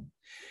go.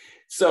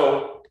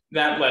 So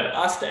that led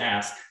us to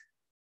ask,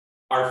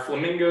 are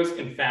flamingos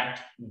in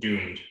fact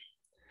doomed?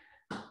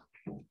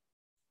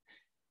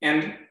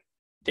 And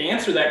to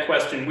answer that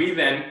question, we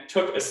then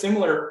took a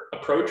similar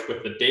approach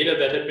with the data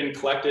that had been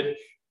collected,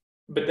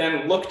 but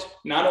then looked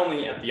not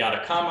only at the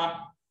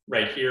Atacama,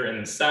 right here in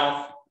the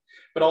south,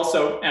 but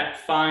also at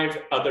 5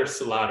 other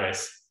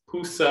salares,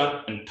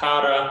 Pusa and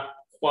Tara,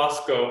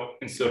 Huasco,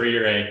 and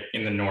Surire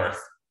in the north.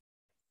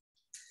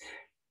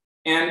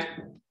 And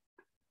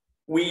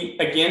we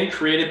again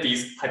created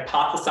these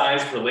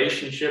hypothesized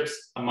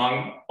relationships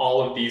among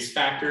all of these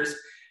factors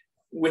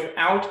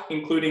without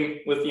including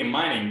lithium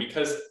mining,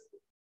 because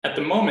at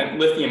the moment,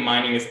 lithium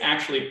mining is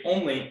actually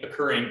only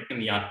occurring in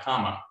the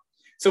Atacama.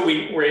 So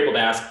we were able to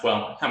ask,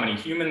 well, how many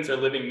humans are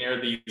living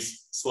near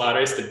these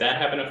salares? Did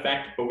that have an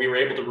effect? But we were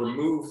able to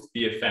remove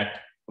the effect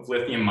of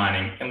lithium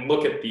mining and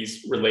look at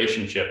these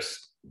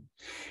relationships.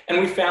 And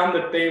we found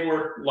that they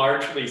were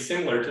largely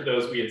similar to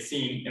those we had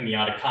seen in the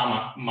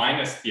Atacama,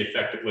 minus the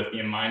effect of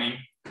lithium mining,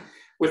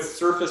 with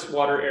surface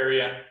water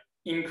area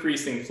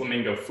increasing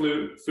flamingo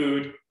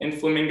food, and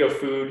flamingo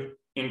food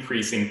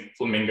increasing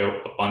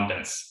flamingo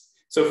abundance.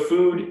 So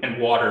food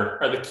and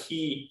water are the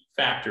key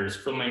factors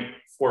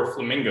for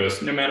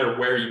flamingos, no matter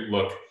where you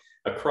look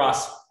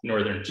across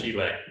northern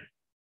Chile.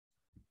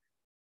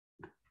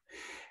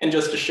 And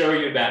just to show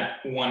you that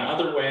one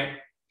other way,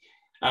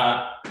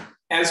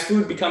 as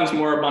food becomes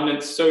more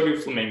abundant, so do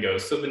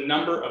flamingos. So the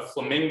number of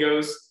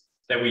flamingos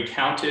that we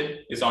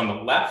counted is on the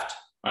left,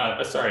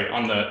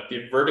 on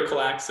the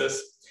vertical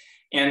axis,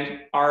 and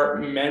our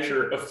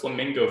measure of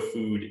flamingo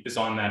food is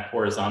on that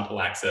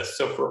horizontal axis.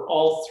 So for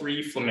all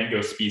 3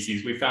 flamingo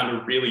species, we found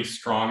a really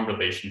strong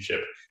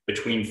relationship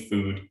between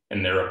food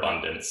and their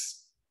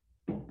abundance.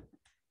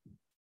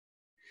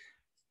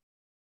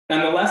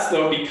 Nonetheless,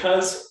 though,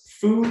 because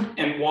food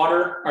and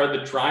water are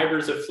the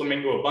drivers of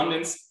flamingo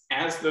abundance,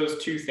 as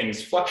those 2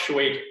 things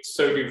fluctuate,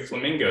 so do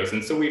flamingos.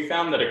 And so we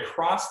found that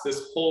across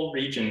this whole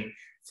region,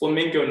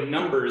 flamingo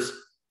numbers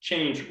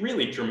change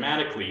really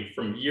dramatically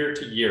from year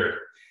to year.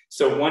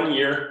 So one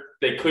year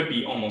they could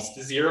be almost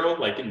 0,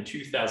 like in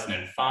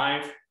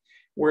 2005,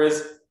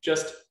 whereas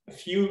just a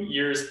few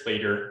years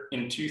later,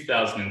 in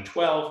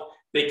 2012,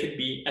 they could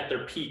be at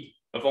their peak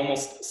of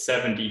almost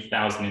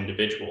 70,000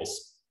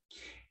 individuals.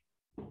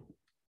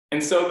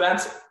 And so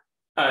that's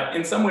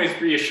in some ways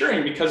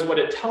reassuring, because what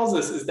it tells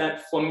us is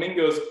that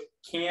flamingos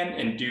can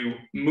and do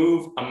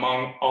move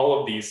among all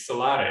of these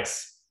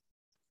salares,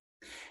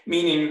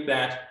 meaning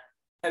that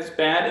as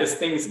bad as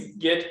things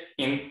get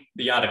in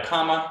the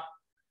Atacama,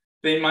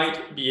 they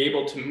might be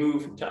able to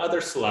move to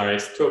other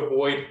salares to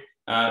avoid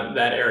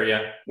that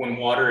area when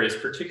water is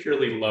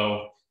particularly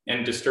low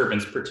and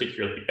disturbance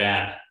particularly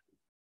bad.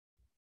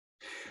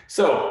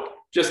 So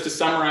just to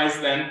summarize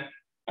then,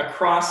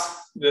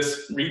 across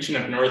this region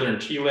of northern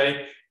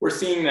Chile, we're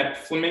seeing that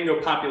flamingo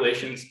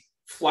populations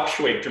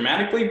fluctuate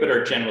dramatically, but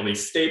are generally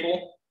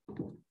stable,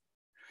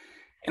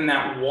 and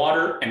that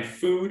water and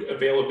food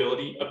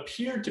availability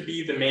appear to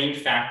be the main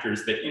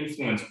factors that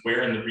influence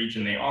where in the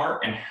region they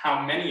are and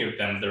how many of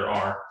them there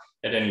are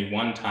at any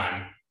one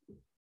time.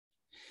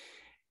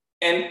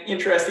 And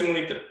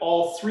interestingly, that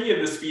all 3 of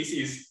the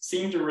species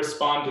seem to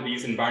respond to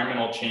these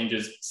environmental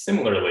changes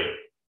similarly.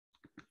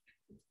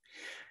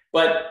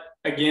 But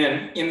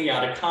again, in the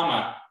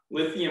Atacama,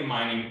 lithium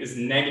mining is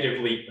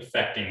negatively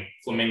affecting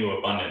flamingo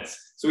abundance.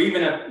 So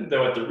even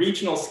though at the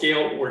regional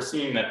scale, we're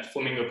seeing that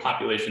flamingo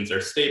populations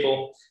are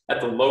stable,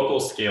 at the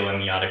local scale in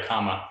the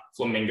Atacama,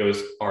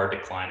 flamingos are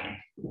declining.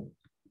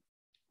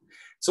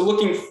 So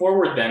looking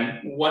forward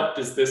then, what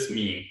does this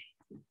mean?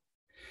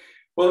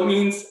 Well, it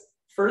means,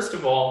 first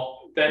of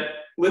all, that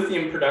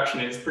lithium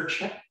production is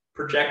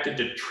projected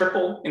to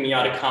triple in the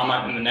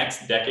Atacama in the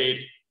next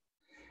decade.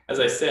 As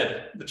I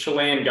said, the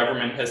Chilean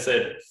government has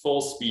said full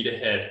speed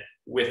ahead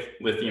with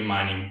lithium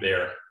mining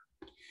there.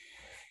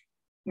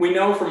 We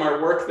know from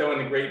our work, though, in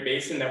the Great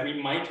Basin that we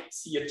might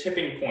see a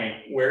tipping point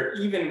where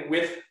even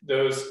with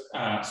those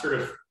sort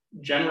of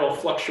general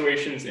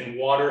fluctuations in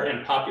water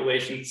and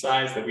population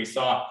size that we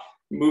saw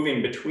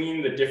moving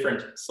between the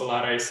different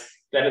salares,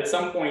 that at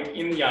some point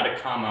in the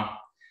Atacama,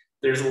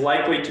 there's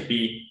likely to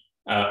be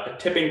a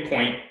tipping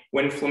point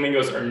when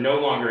flamingos are no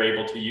longer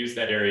able to use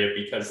that area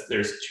because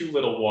there's too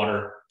little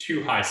water,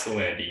 too high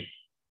salinity.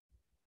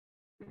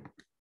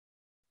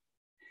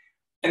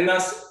 And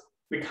thus,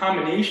 the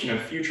combination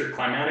of future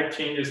climatic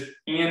changes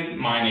and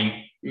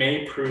mining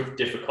may prove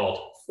difficult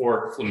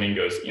for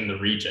flamingos in the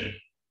region.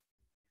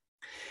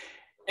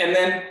 And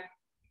then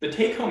the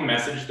take-home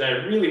message that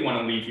I really want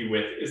to leave you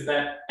with is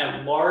that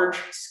at large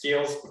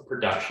scales of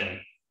production,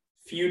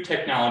 few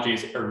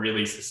technologies are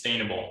really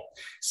sustainable.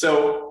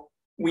 So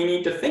we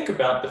need to think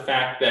about the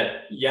fact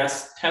that,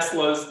 yes,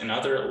 Teslas and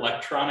other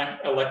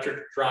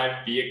electric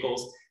drive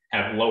vehicles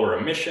have lower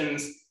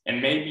emissions and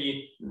may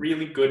be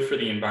really good for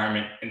the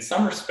environment in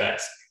some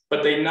respects,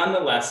 but they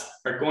nonetheless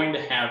are going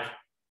to have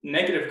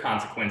negative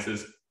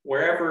consequences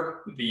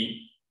wherever the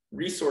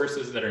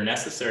resources that are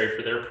necessary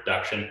for their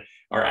production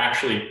are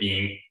actually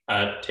being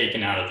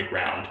taken out of the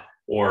ground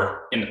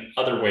or in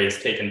other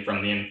ways taken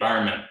from the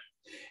environment.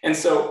 And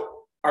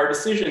so our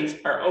decisions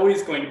are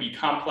always going to be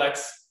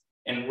complex,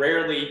 and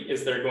rarely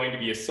is there going to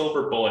be a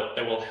silver bullet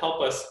that will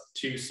help us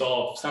to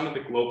solve some of the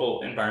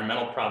global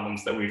environmental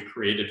problems that we've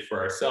created for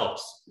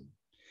ourselves.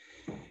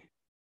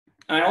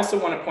 And I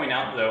also want to point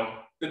out, though,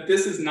 that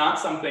this is not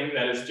something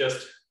that is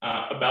just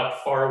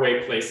about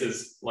faraway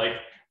places like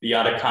the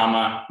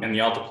Atacama and the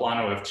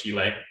Altiplano of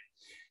Chile,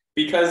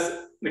 because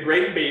the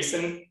Great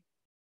Basin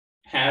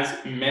has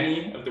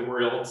many of the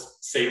world's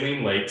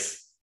saline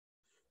lakes,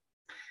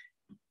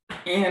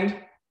 and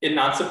it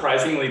not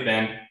surprisingly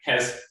then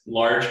has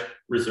large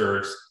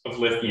reserves of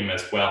lithium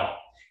as well.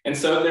 And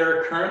so there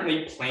are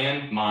currently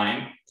planned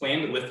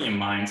lithium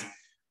mines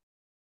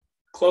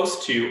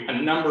close to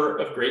a number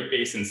of Great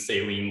Basin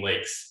saline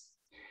lakes.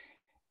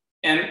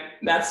 And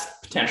that's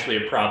potentially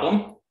a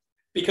problem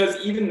because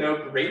even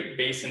though Great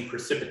Basin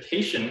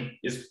precipitation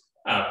is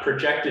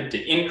projected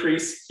to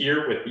increase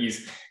here with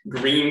these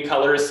green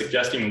colors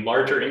suggesting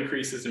larger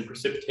increases in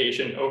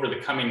precipitation over the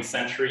coming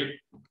century,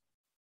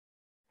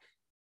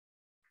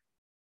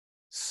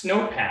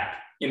 snowpack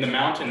in the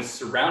mountains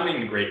surrounding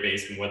the Great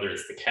Basin, whether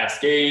it's the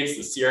Cascades,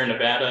 the Sierra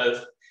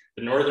Nevadas,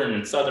 the Northern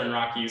and Southern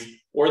Rockies,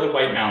 or the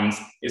White Mountains,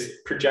 is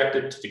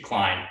projected to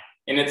decline.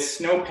 And it's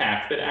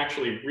snowpack that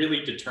actually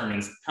really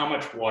determines how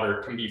much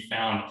water can be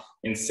found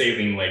in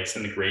saline lakes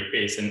in the Great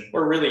Basin,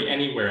 or really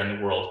anywhere in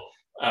the world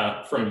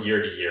from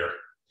year to year.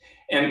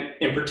 And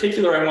in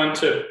particular, I want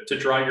to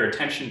draw your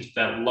attention to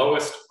that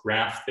lowest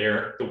graph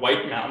there, the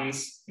White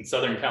Mountains in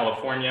Southern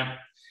California,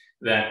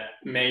 that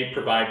may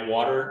provide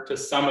water to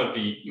some of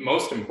the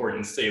most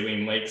important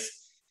saline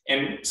lakes.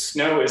 And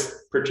snow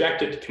is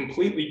projected to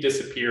completely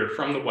disappear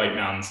from the White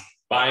Mountains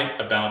by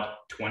about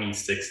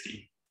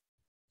 2060.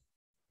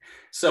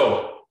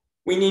 So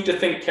we need to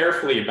think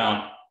carefully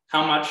about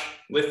how much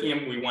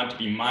lithium we want to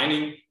be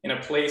mining in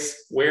a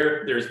place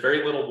where there's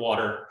very little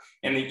water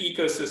and the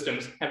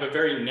ecosystems have a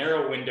very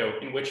narrow window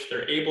in which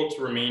they're able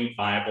to remain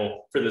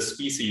viable for the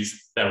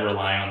species that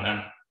rely on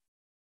them.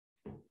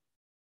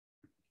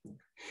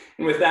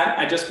 And with that,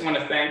 I just want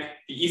to thank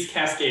the East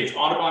Cascades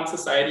Audubon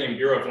Society and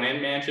Bureau of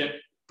Land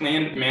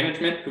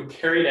Management who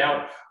carried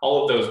out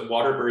all of those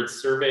waterbird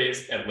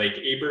surveys at Lake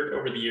Abert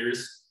over the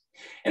years.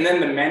 And then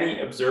the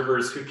many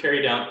observers who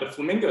carried out the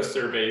flamingo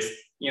surveys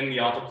in the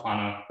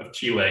Altiplano of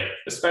Chile,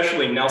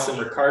 especially Nelson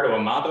Ricardo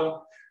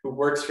Amado, who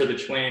works for the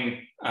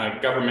Chilean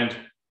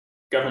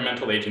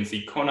governmental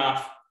agency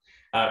CONAF,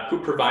 who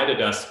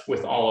provided us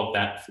with all of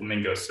that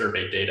flamingo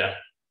survey data.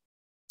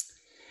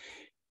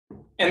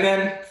 And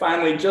then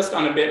finally, just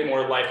on a bit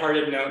more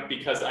lighthearted note,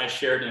 because I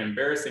shared an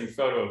embarrassing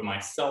photo of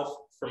myself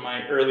from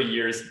my early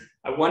years,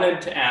 I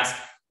wanted to ask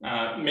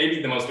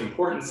maybe the most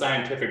important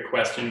scientific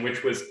question,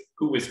 which was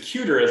who was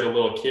cuter as a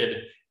little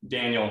kid,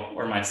 Daniel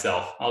or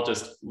myself? I'll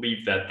just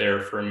leave that there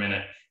for a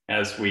minute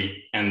as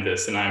we end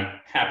this, and I'm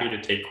happy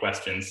to take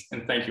questions.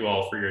 And thank you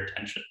all for your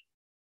attention.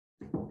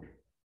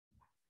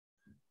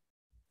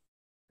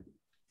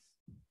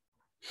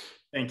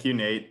 Thank you,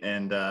 Nate,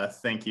 and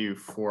thank you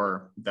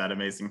for that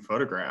amazing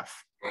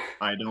photograph.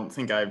 I don't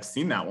think I've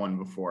seen that one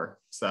before,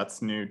 so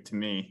that's new to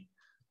me.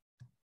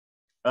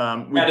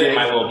 That is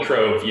my little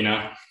trove, you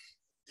know.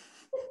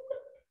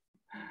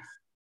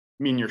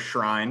 You mean your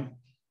shrine?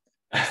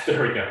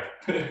 There we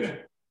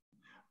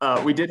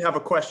go. We did have a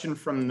question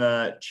from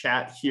the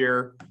chat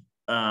here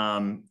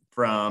from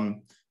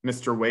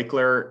Mr.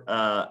 Wakeler.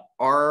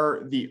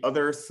 Are the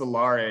other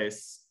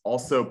salares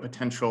also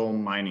potential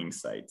mining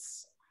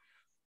sites?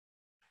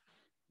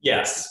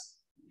 Yes.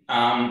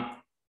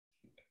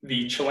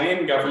 The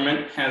Chilean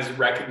government has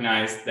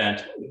recognized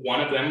that one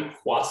of them,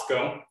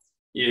 Huasco,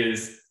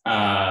 is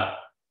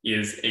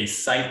is a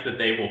site that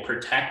they will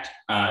protect.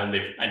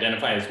 They've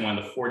identified as one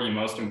of the 40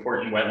 most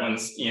important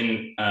wetlands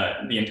in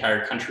the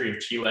entire country of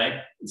Chile.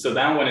 So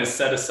that one is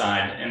set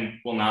aside and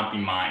will not be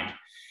mined.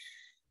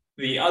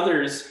 The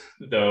others,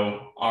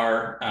 though,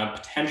 are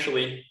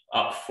potentially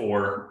up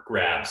for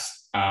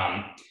grabs.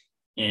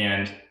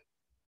 And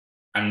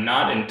I'm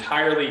not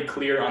entirely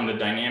clear on the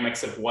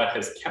dynamics of what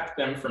has kept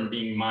them from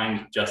being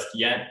mined just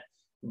yet,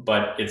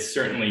 but it's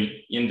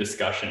certainly in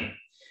discussion.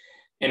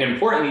 And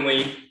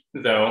importantly,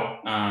 though,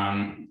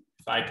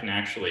 if I can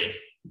actually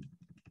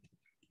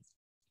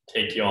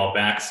take you all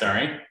back,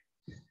 sorry.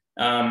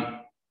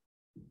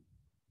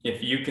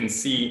 If you can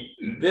see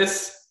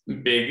this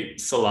big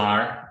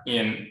salar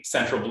in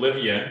central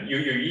Bolivia,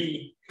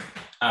 Uyuyi,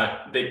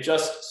 they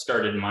just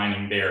started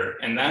mining there.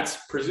 And that's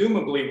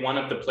presumably one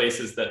of the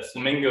places that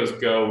flamingos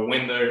go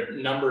when their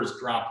numbers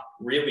drop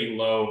really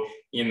low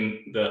in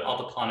the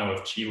Altiplano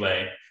of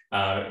Chile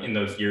in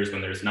those years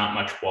when there's not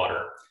much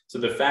water. So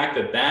the fact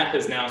that that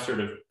has now sort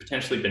of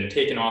potentially been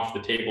taken off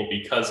the table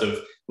because of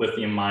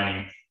lithium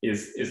mining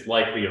is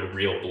likely a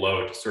real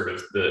blow to sort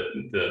of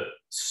the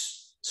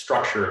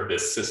structure of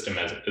this system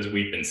as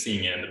we've been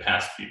seeing it in the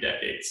past few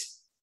decades.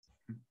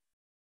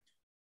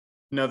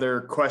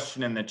 Another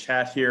question in the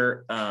chat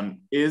here,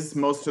 is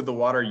most of the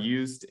water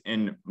used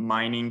in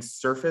mining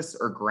surface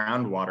or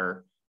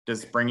groundwater?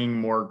 Does bringing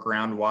more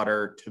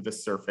groundwater to the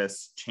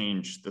surface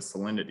change the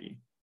salinity?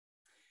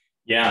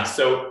 Yeah,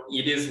 so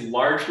it is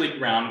largely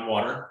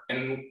groundwater,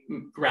 and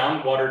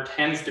groundwater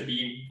tends to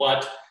be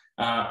what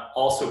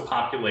also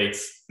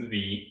populates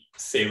the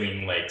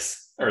saline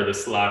lakes or the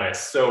salares.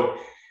 So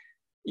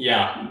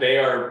yeah, they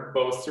are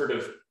both sort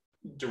of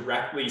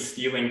directly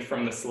stealing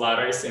from the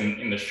salares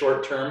in the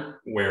short term,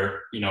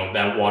 where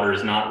that water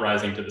is not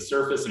rising to the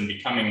surface and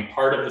becoming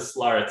part of the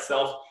salar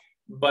itself,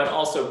 but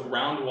also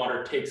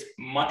groundwater takes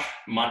much,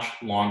 much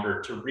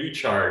longer to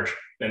recharge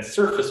than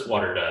surface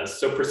water does.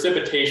 So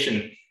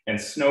precipitation and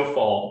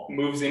snowfall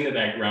moves into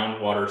that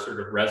groundwater sort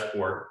of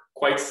reservoir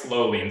quite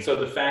slowly. And so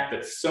the fact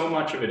that so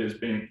much of it is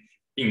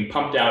being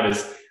pumped out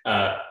is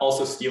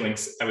also stealing,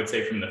 I would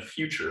say, from the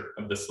future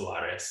of the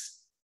salares.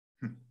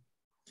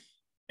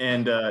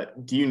 And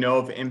do you know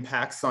of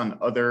impacts on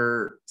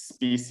other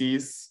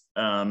species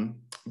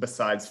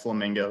besides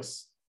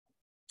flamingos?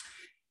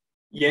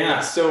 Yeah,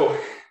 so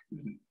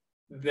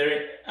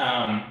there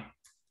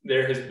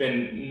has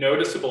been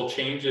noticeable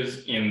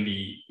changes in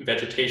the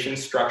vegetation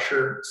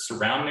structure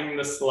surrounding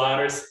the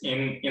salares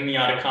in the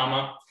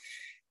Atacama.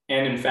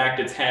 And in fact,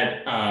 it's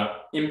had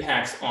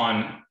impacts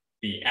on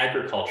the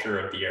agriculture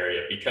of the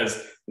area,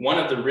 because one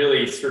of the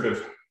really sort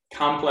of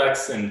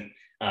complex and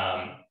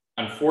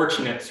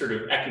unfortunate sort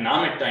of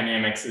economic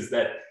dynamics is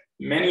that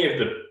many of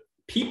the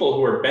people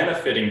who are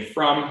benefiting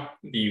from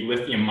the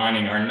lithium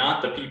mining are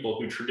not the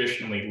people who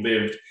traditionally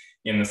lived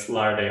in the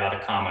Salar de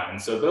Atacama. And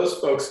so those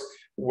folks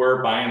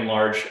were by and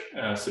large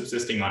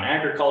subsisting on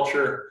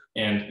agriculture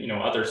and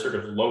other sort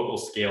of local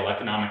scale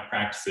economic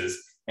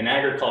practices. And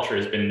agriculture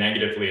has been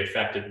negatively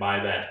affected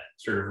by that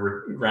sort of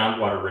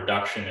groundwater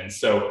reduction. And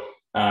so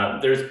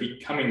there's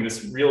becoming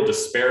this real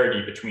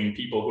disparity between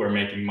people who are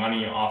making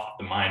money off of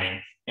the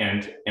mining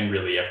and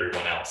really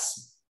everyone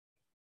else.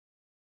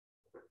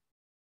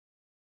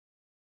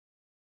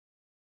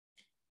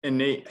 And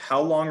Nate,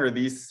 how long are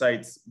these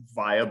sites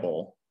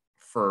viable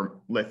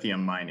for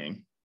lithium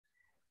mining?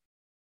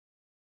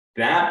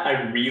 That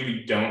I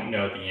really don't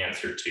know the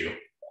answer to.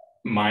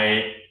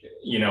 My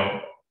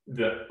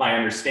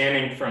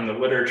understanding from the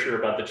literature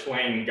about the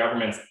Chilean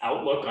government's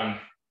outlook on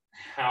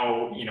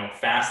how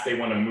fast they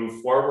want to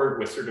move forward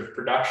with sort of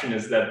production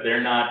is that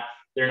they're not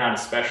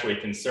especially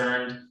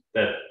concerned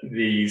that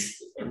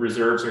these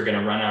reserves are going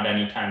to run out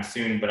anytime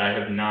soon, but I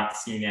have not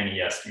seen any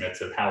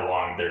estimates of how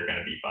long they're going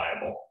to be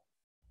viable.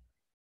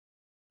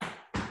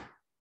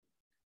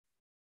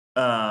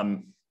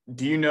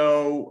 Do you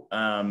know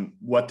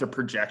what the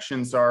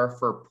projections are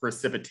for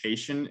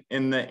precipitation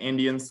in the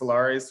Andean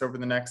salares over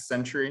the next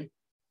century?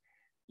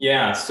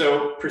 Yeah,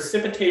 so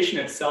precipitation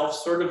itself,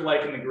 sort of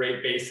like in the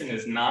Great Basin,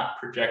 is not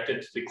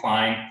projected to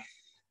decline,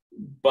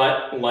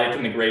 but like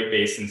in the Great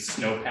Basin,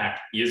 snowpack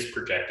is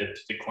projected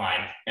to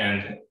decline.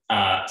 And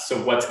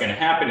so what's going to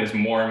happen is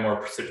more and more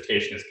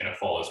precipitation is going to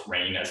fall as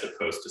rain as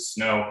opposed to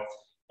snow.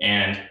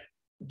 And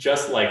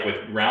just like with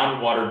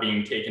groundwater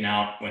being taken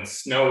out, when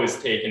snow is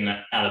taken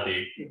out of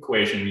the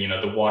equation,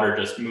 the water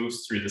just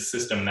moves through the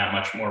system that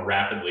much more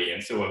rapidly.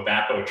 And so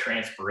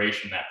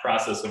evapotranspiration, that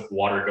process of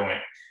water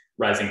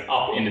rising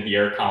up into the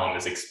air column,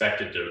 is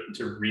expected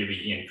to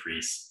really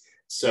increase.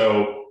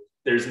 So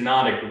there's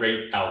not a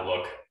great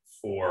outlook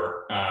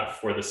for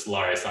the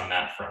salares on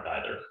that front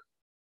either.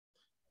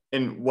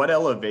 And what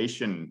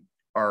elevation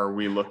are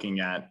we looking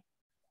at?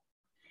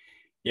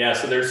 Yeah,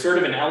 so there's sort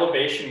of an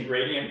elevation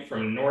gradient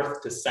from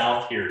north to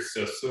south here.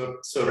 So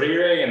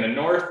Sorire in the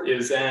north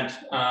is at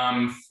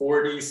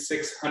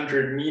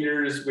 4,600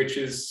 meters, which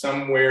is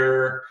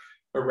somewhere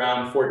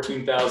around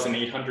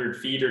 14,800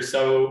 feet or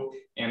so.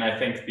 And I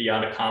think the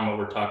Atacama,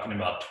 we're talking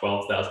about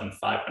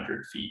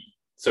 12,500 feet.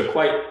 So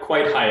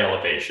quite high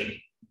elevation.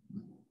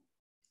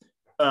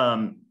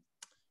 Um,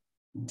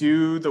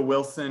 do the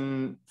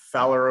Wilson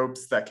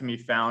phalaropes that can be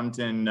found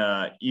in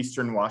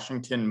eastern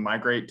Washington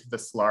migrate to the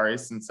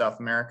Salares in South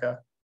America?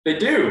 They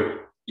do,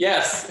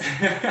 yes.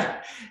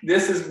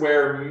 This is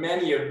where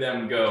many of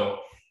them go.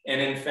 And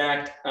in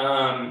fact,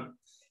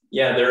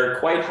 yeah, there are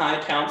quite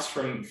high counts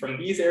from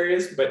these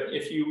areas, but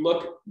if you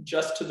look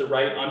just to the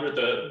right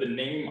under the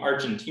name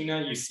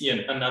Argentina, you see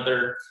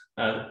another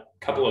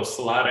couple of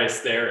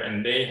salares there,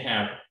 and they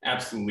have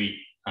absolutely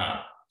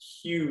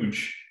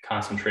huge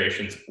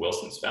concentrations of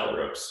Wilson's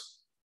phalaropes.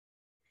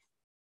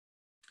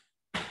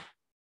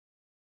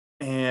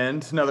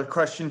 And another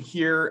question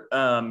here.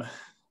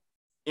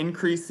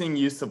 Increasing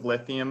use of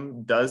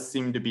lithium does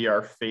seem to be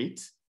our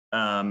fate.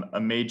 A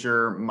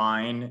major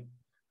mine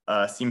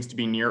seems to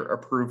be near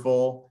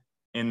approval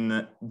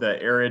in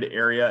the arid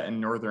area in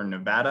northern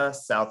Nevada,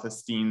 South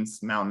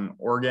Esteems Mountain,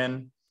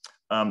 Oregon.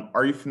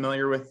 Are you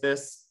familiar with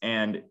this?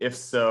 And if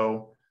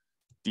so,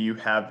 do you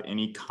have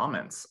any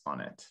comments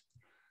on it?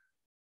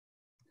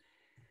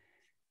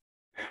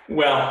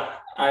 Well,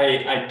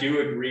 I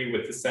do agree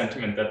with the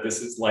sentiment that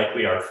this is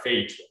likely our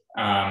fate,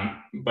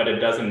 but it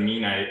doesn't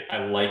mean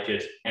I like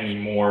it any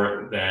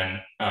more than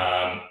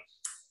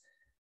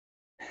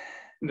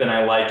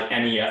I like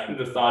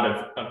the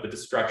thought of the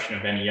destruction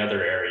of any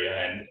other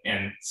area.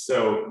 And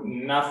so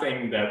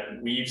nothing that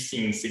we've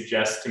seen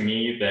suggests to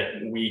me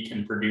that we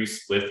can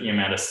produce lithium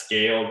at a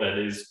scale that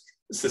is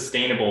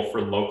sustainable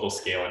for local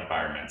scale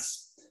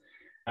environments.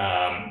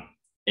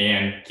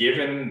 And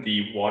given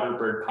the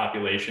waterbird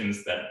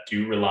populations that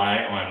do rely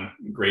on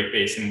Great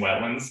Basin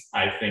wetlands,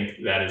 I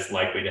think that is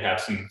likely to have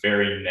some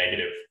very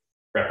negative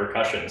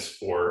repercussions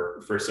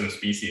for some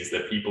species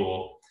that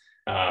people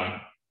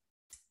are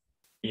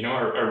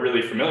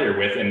really familiar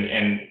with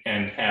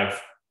and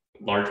have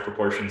large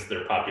proportions of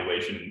their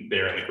population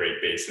there in the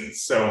Great Basin.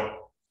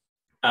 So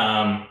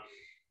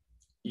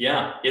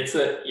yeah,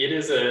 it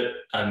is a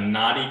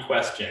knotty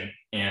question.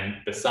 And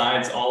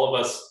besides all of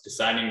us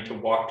deciding to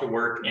walk to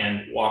work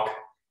and walk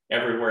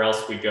everywhere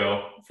else we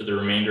go for the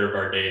remainder of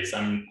our days,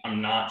 I'm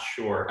not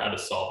sure how to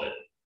solve it.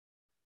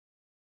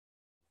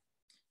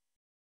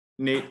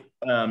 Nate,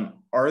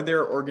 are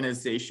there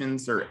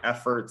organizations or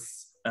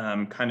efforts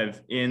kind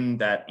of in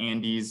that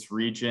Andes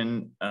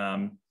region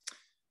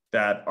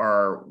that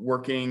are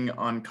working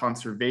on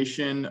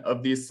conservation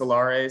of these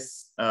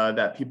salares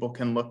that people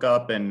can look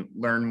up and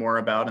learn more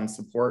about and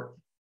support?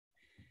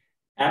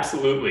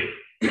 Absolutely.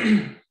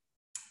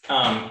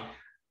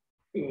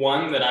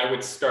 One that I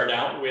would start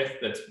out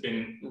with that's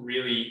been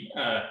really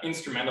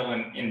instrumental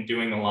in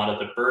doing a lot of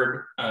the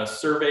bird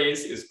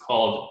surveys is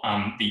called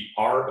the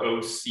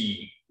ROC,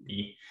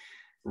 the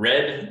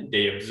Red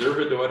de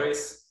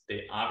Observadores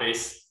de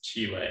Aves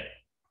Chile.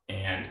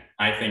 And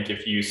I think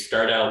if you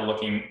start out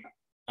looking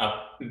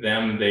up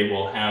them, they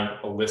will have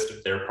a list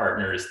of their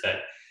partners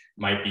that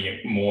might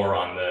be more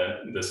on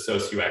the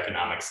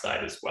socioeconomic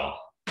side as well.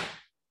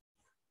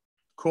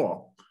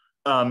 Cool.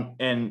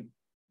 And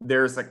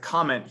there's a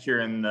comment here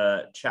in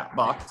the chat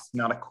box,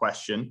 not a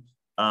question.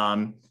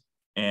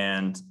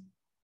 And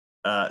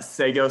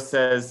Sego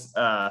says,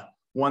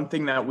 one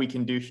thing that we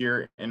can do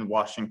here in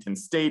Washington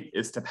State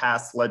is to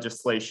pass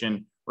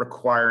legislation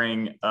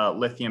requiring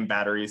lithium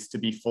batteries to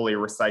be fully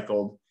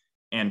recycled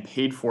and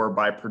paid for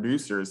by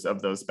producers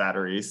of those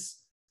batteries,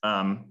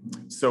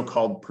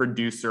 so-called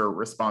producer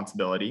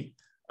responsibility.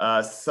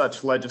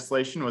 Such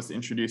legislation was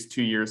introduced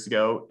 2 years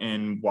ago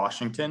in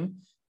Washington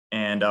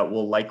and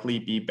will likely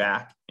be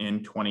back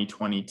in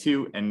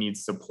 2022 and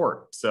needs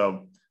support.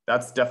 So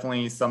that's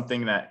definitely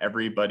something that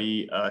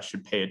everybody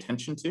should pay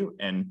attention to.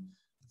 And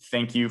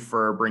thank you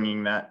for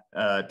bringing that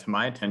to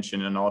my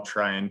attention, and I'll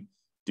try and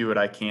do what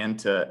I can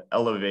to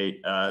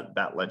elevate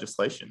that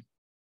legislation.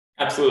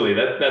 Absolutely,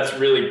 that's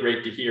really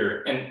great to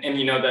hear. And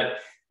you know,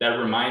 that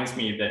reminds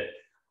me that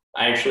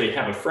I actually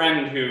have a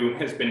friend who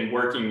has been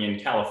working in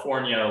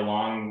California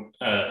along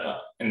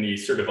in the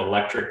sort of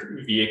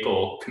electric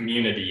vehicle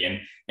community.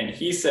 And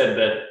he said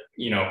that,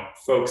 you know,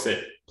 folks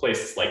at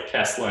places like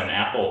Tesla and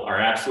Apple are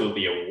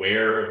absolutely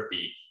aware of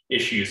the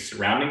issues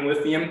surrounding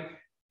lithium,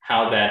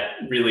 how that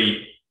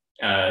really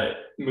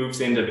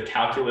moves into the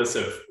calculus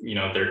of, you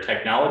know, their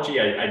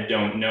technology. I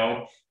don't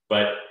know,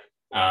 but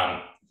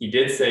he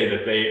did say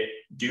that they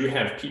do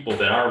have people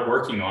that are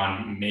working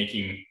on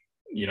making,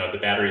 you know, the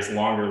batteries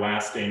longer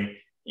lasting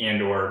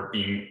and or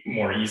being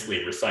more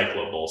easily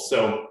recyclable.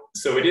 So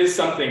it is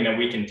something that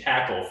we can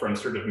tackle from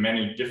sort of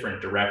many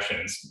different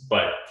directions,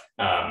 but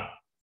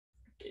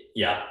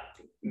yeah,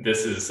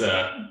 this is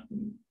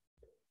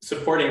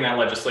supporting that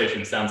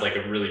legislation sounds like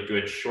a really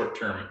good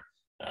short-term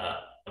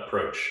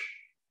approach.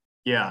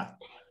 Yeah,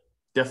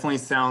 definitely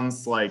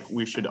sounds like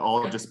we should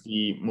all just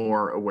be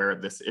more aware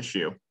of this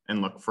issue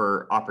and look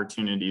for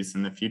opportunities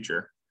in the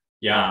future.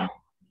 Yeah.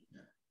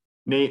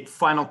 Nate,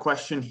 final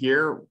question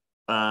here.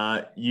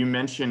 You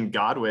mentioned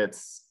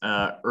Godwits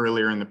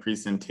earlier in the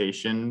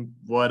presentation.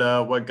 What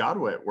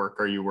Godwit work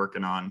are you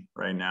working on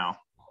right now?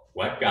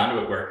 What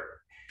Godwit work?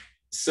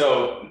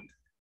 So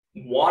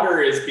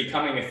water is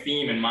becoming a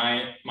theme in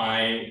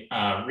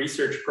my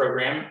research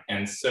program.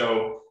 And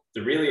so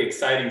the really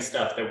exciting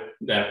stuff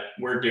that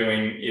we're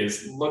doing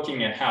is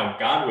looking at how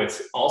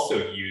godwits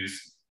also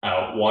use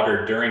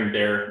water during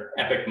their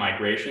epic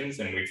migrations.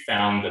 And we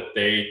found that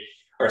they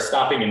are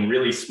stopping in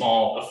really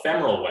small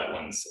ephemeral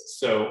wetlands.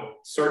 So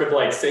sort of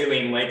like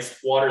saline lakes,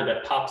 water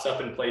that pops up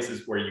in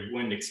places where you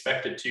wouldn't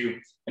expect it to,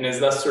 and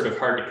is thus sort of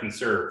hard to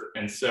conserve.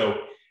 And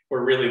so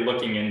we're really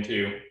looking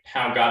into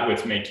how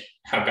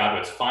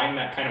godwits find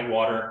that kind of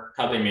water,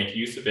 how they make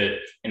use of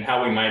it, and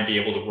how we might be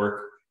able to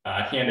work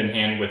hand in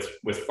hand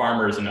with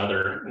farmers and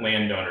other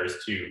landowners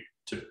to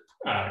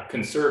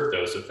conserve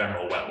those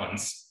ephemeral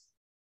wetlands.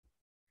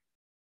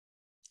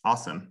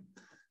 Awesome.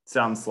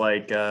 Sounds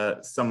like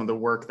some of the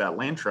work that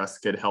Land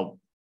Trust could help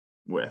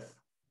with.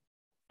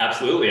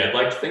 Absolutely, I'd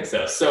like to think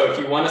so. So if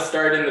you want to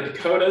start in the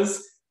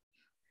Dakotas,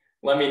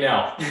 let me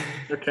know.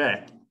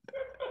 Okay.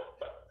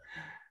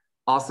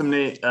 Awesome,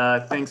 Nate.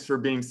 Thanks for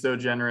being so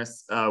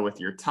generous with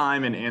your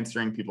time and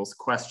answering people's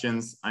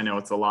questions. I know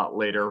it's a lot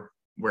later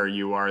where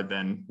you are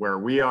than where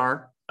we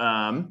are.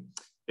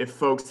 If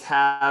folks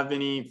have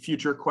any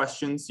future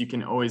questions, you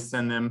can always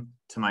send them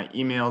to my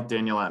email,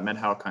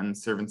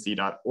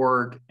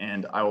 daniel@medhowconservancy.org,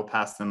 and I will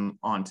pass them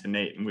on to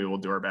Nate, and we will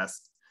do our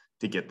best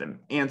to get them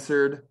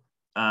answered.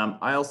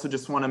 I also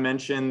just want to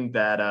mention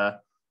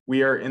that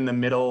we are in the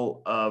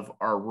middle of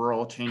our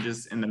Rural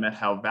Changes in the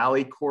Methow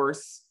Valley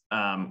course.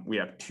 We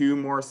have 2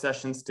 more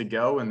sessions to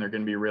go, and they're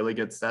going to be really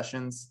good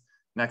sessions.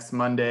 Next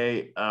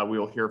Monday, we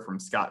will hear from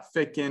Scott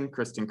Fitkin,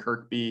 Kristen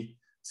Kirkby,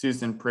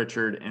 Susan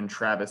Pritchard, and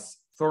Travis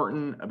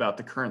Thornton about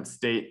the current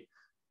state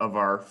of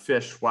our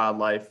fish,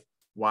 wildlife,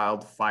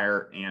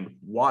 wildfire, and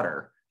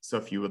water. So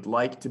if you would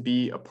like to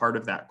be a part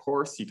of that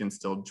course, you can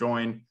still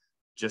join.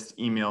 Just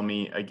email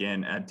me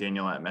again at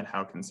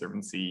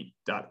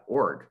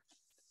daniel@medhowconservancy.org.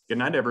 Good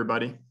night,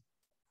 everybody.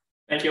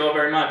 Thank you all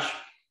very much.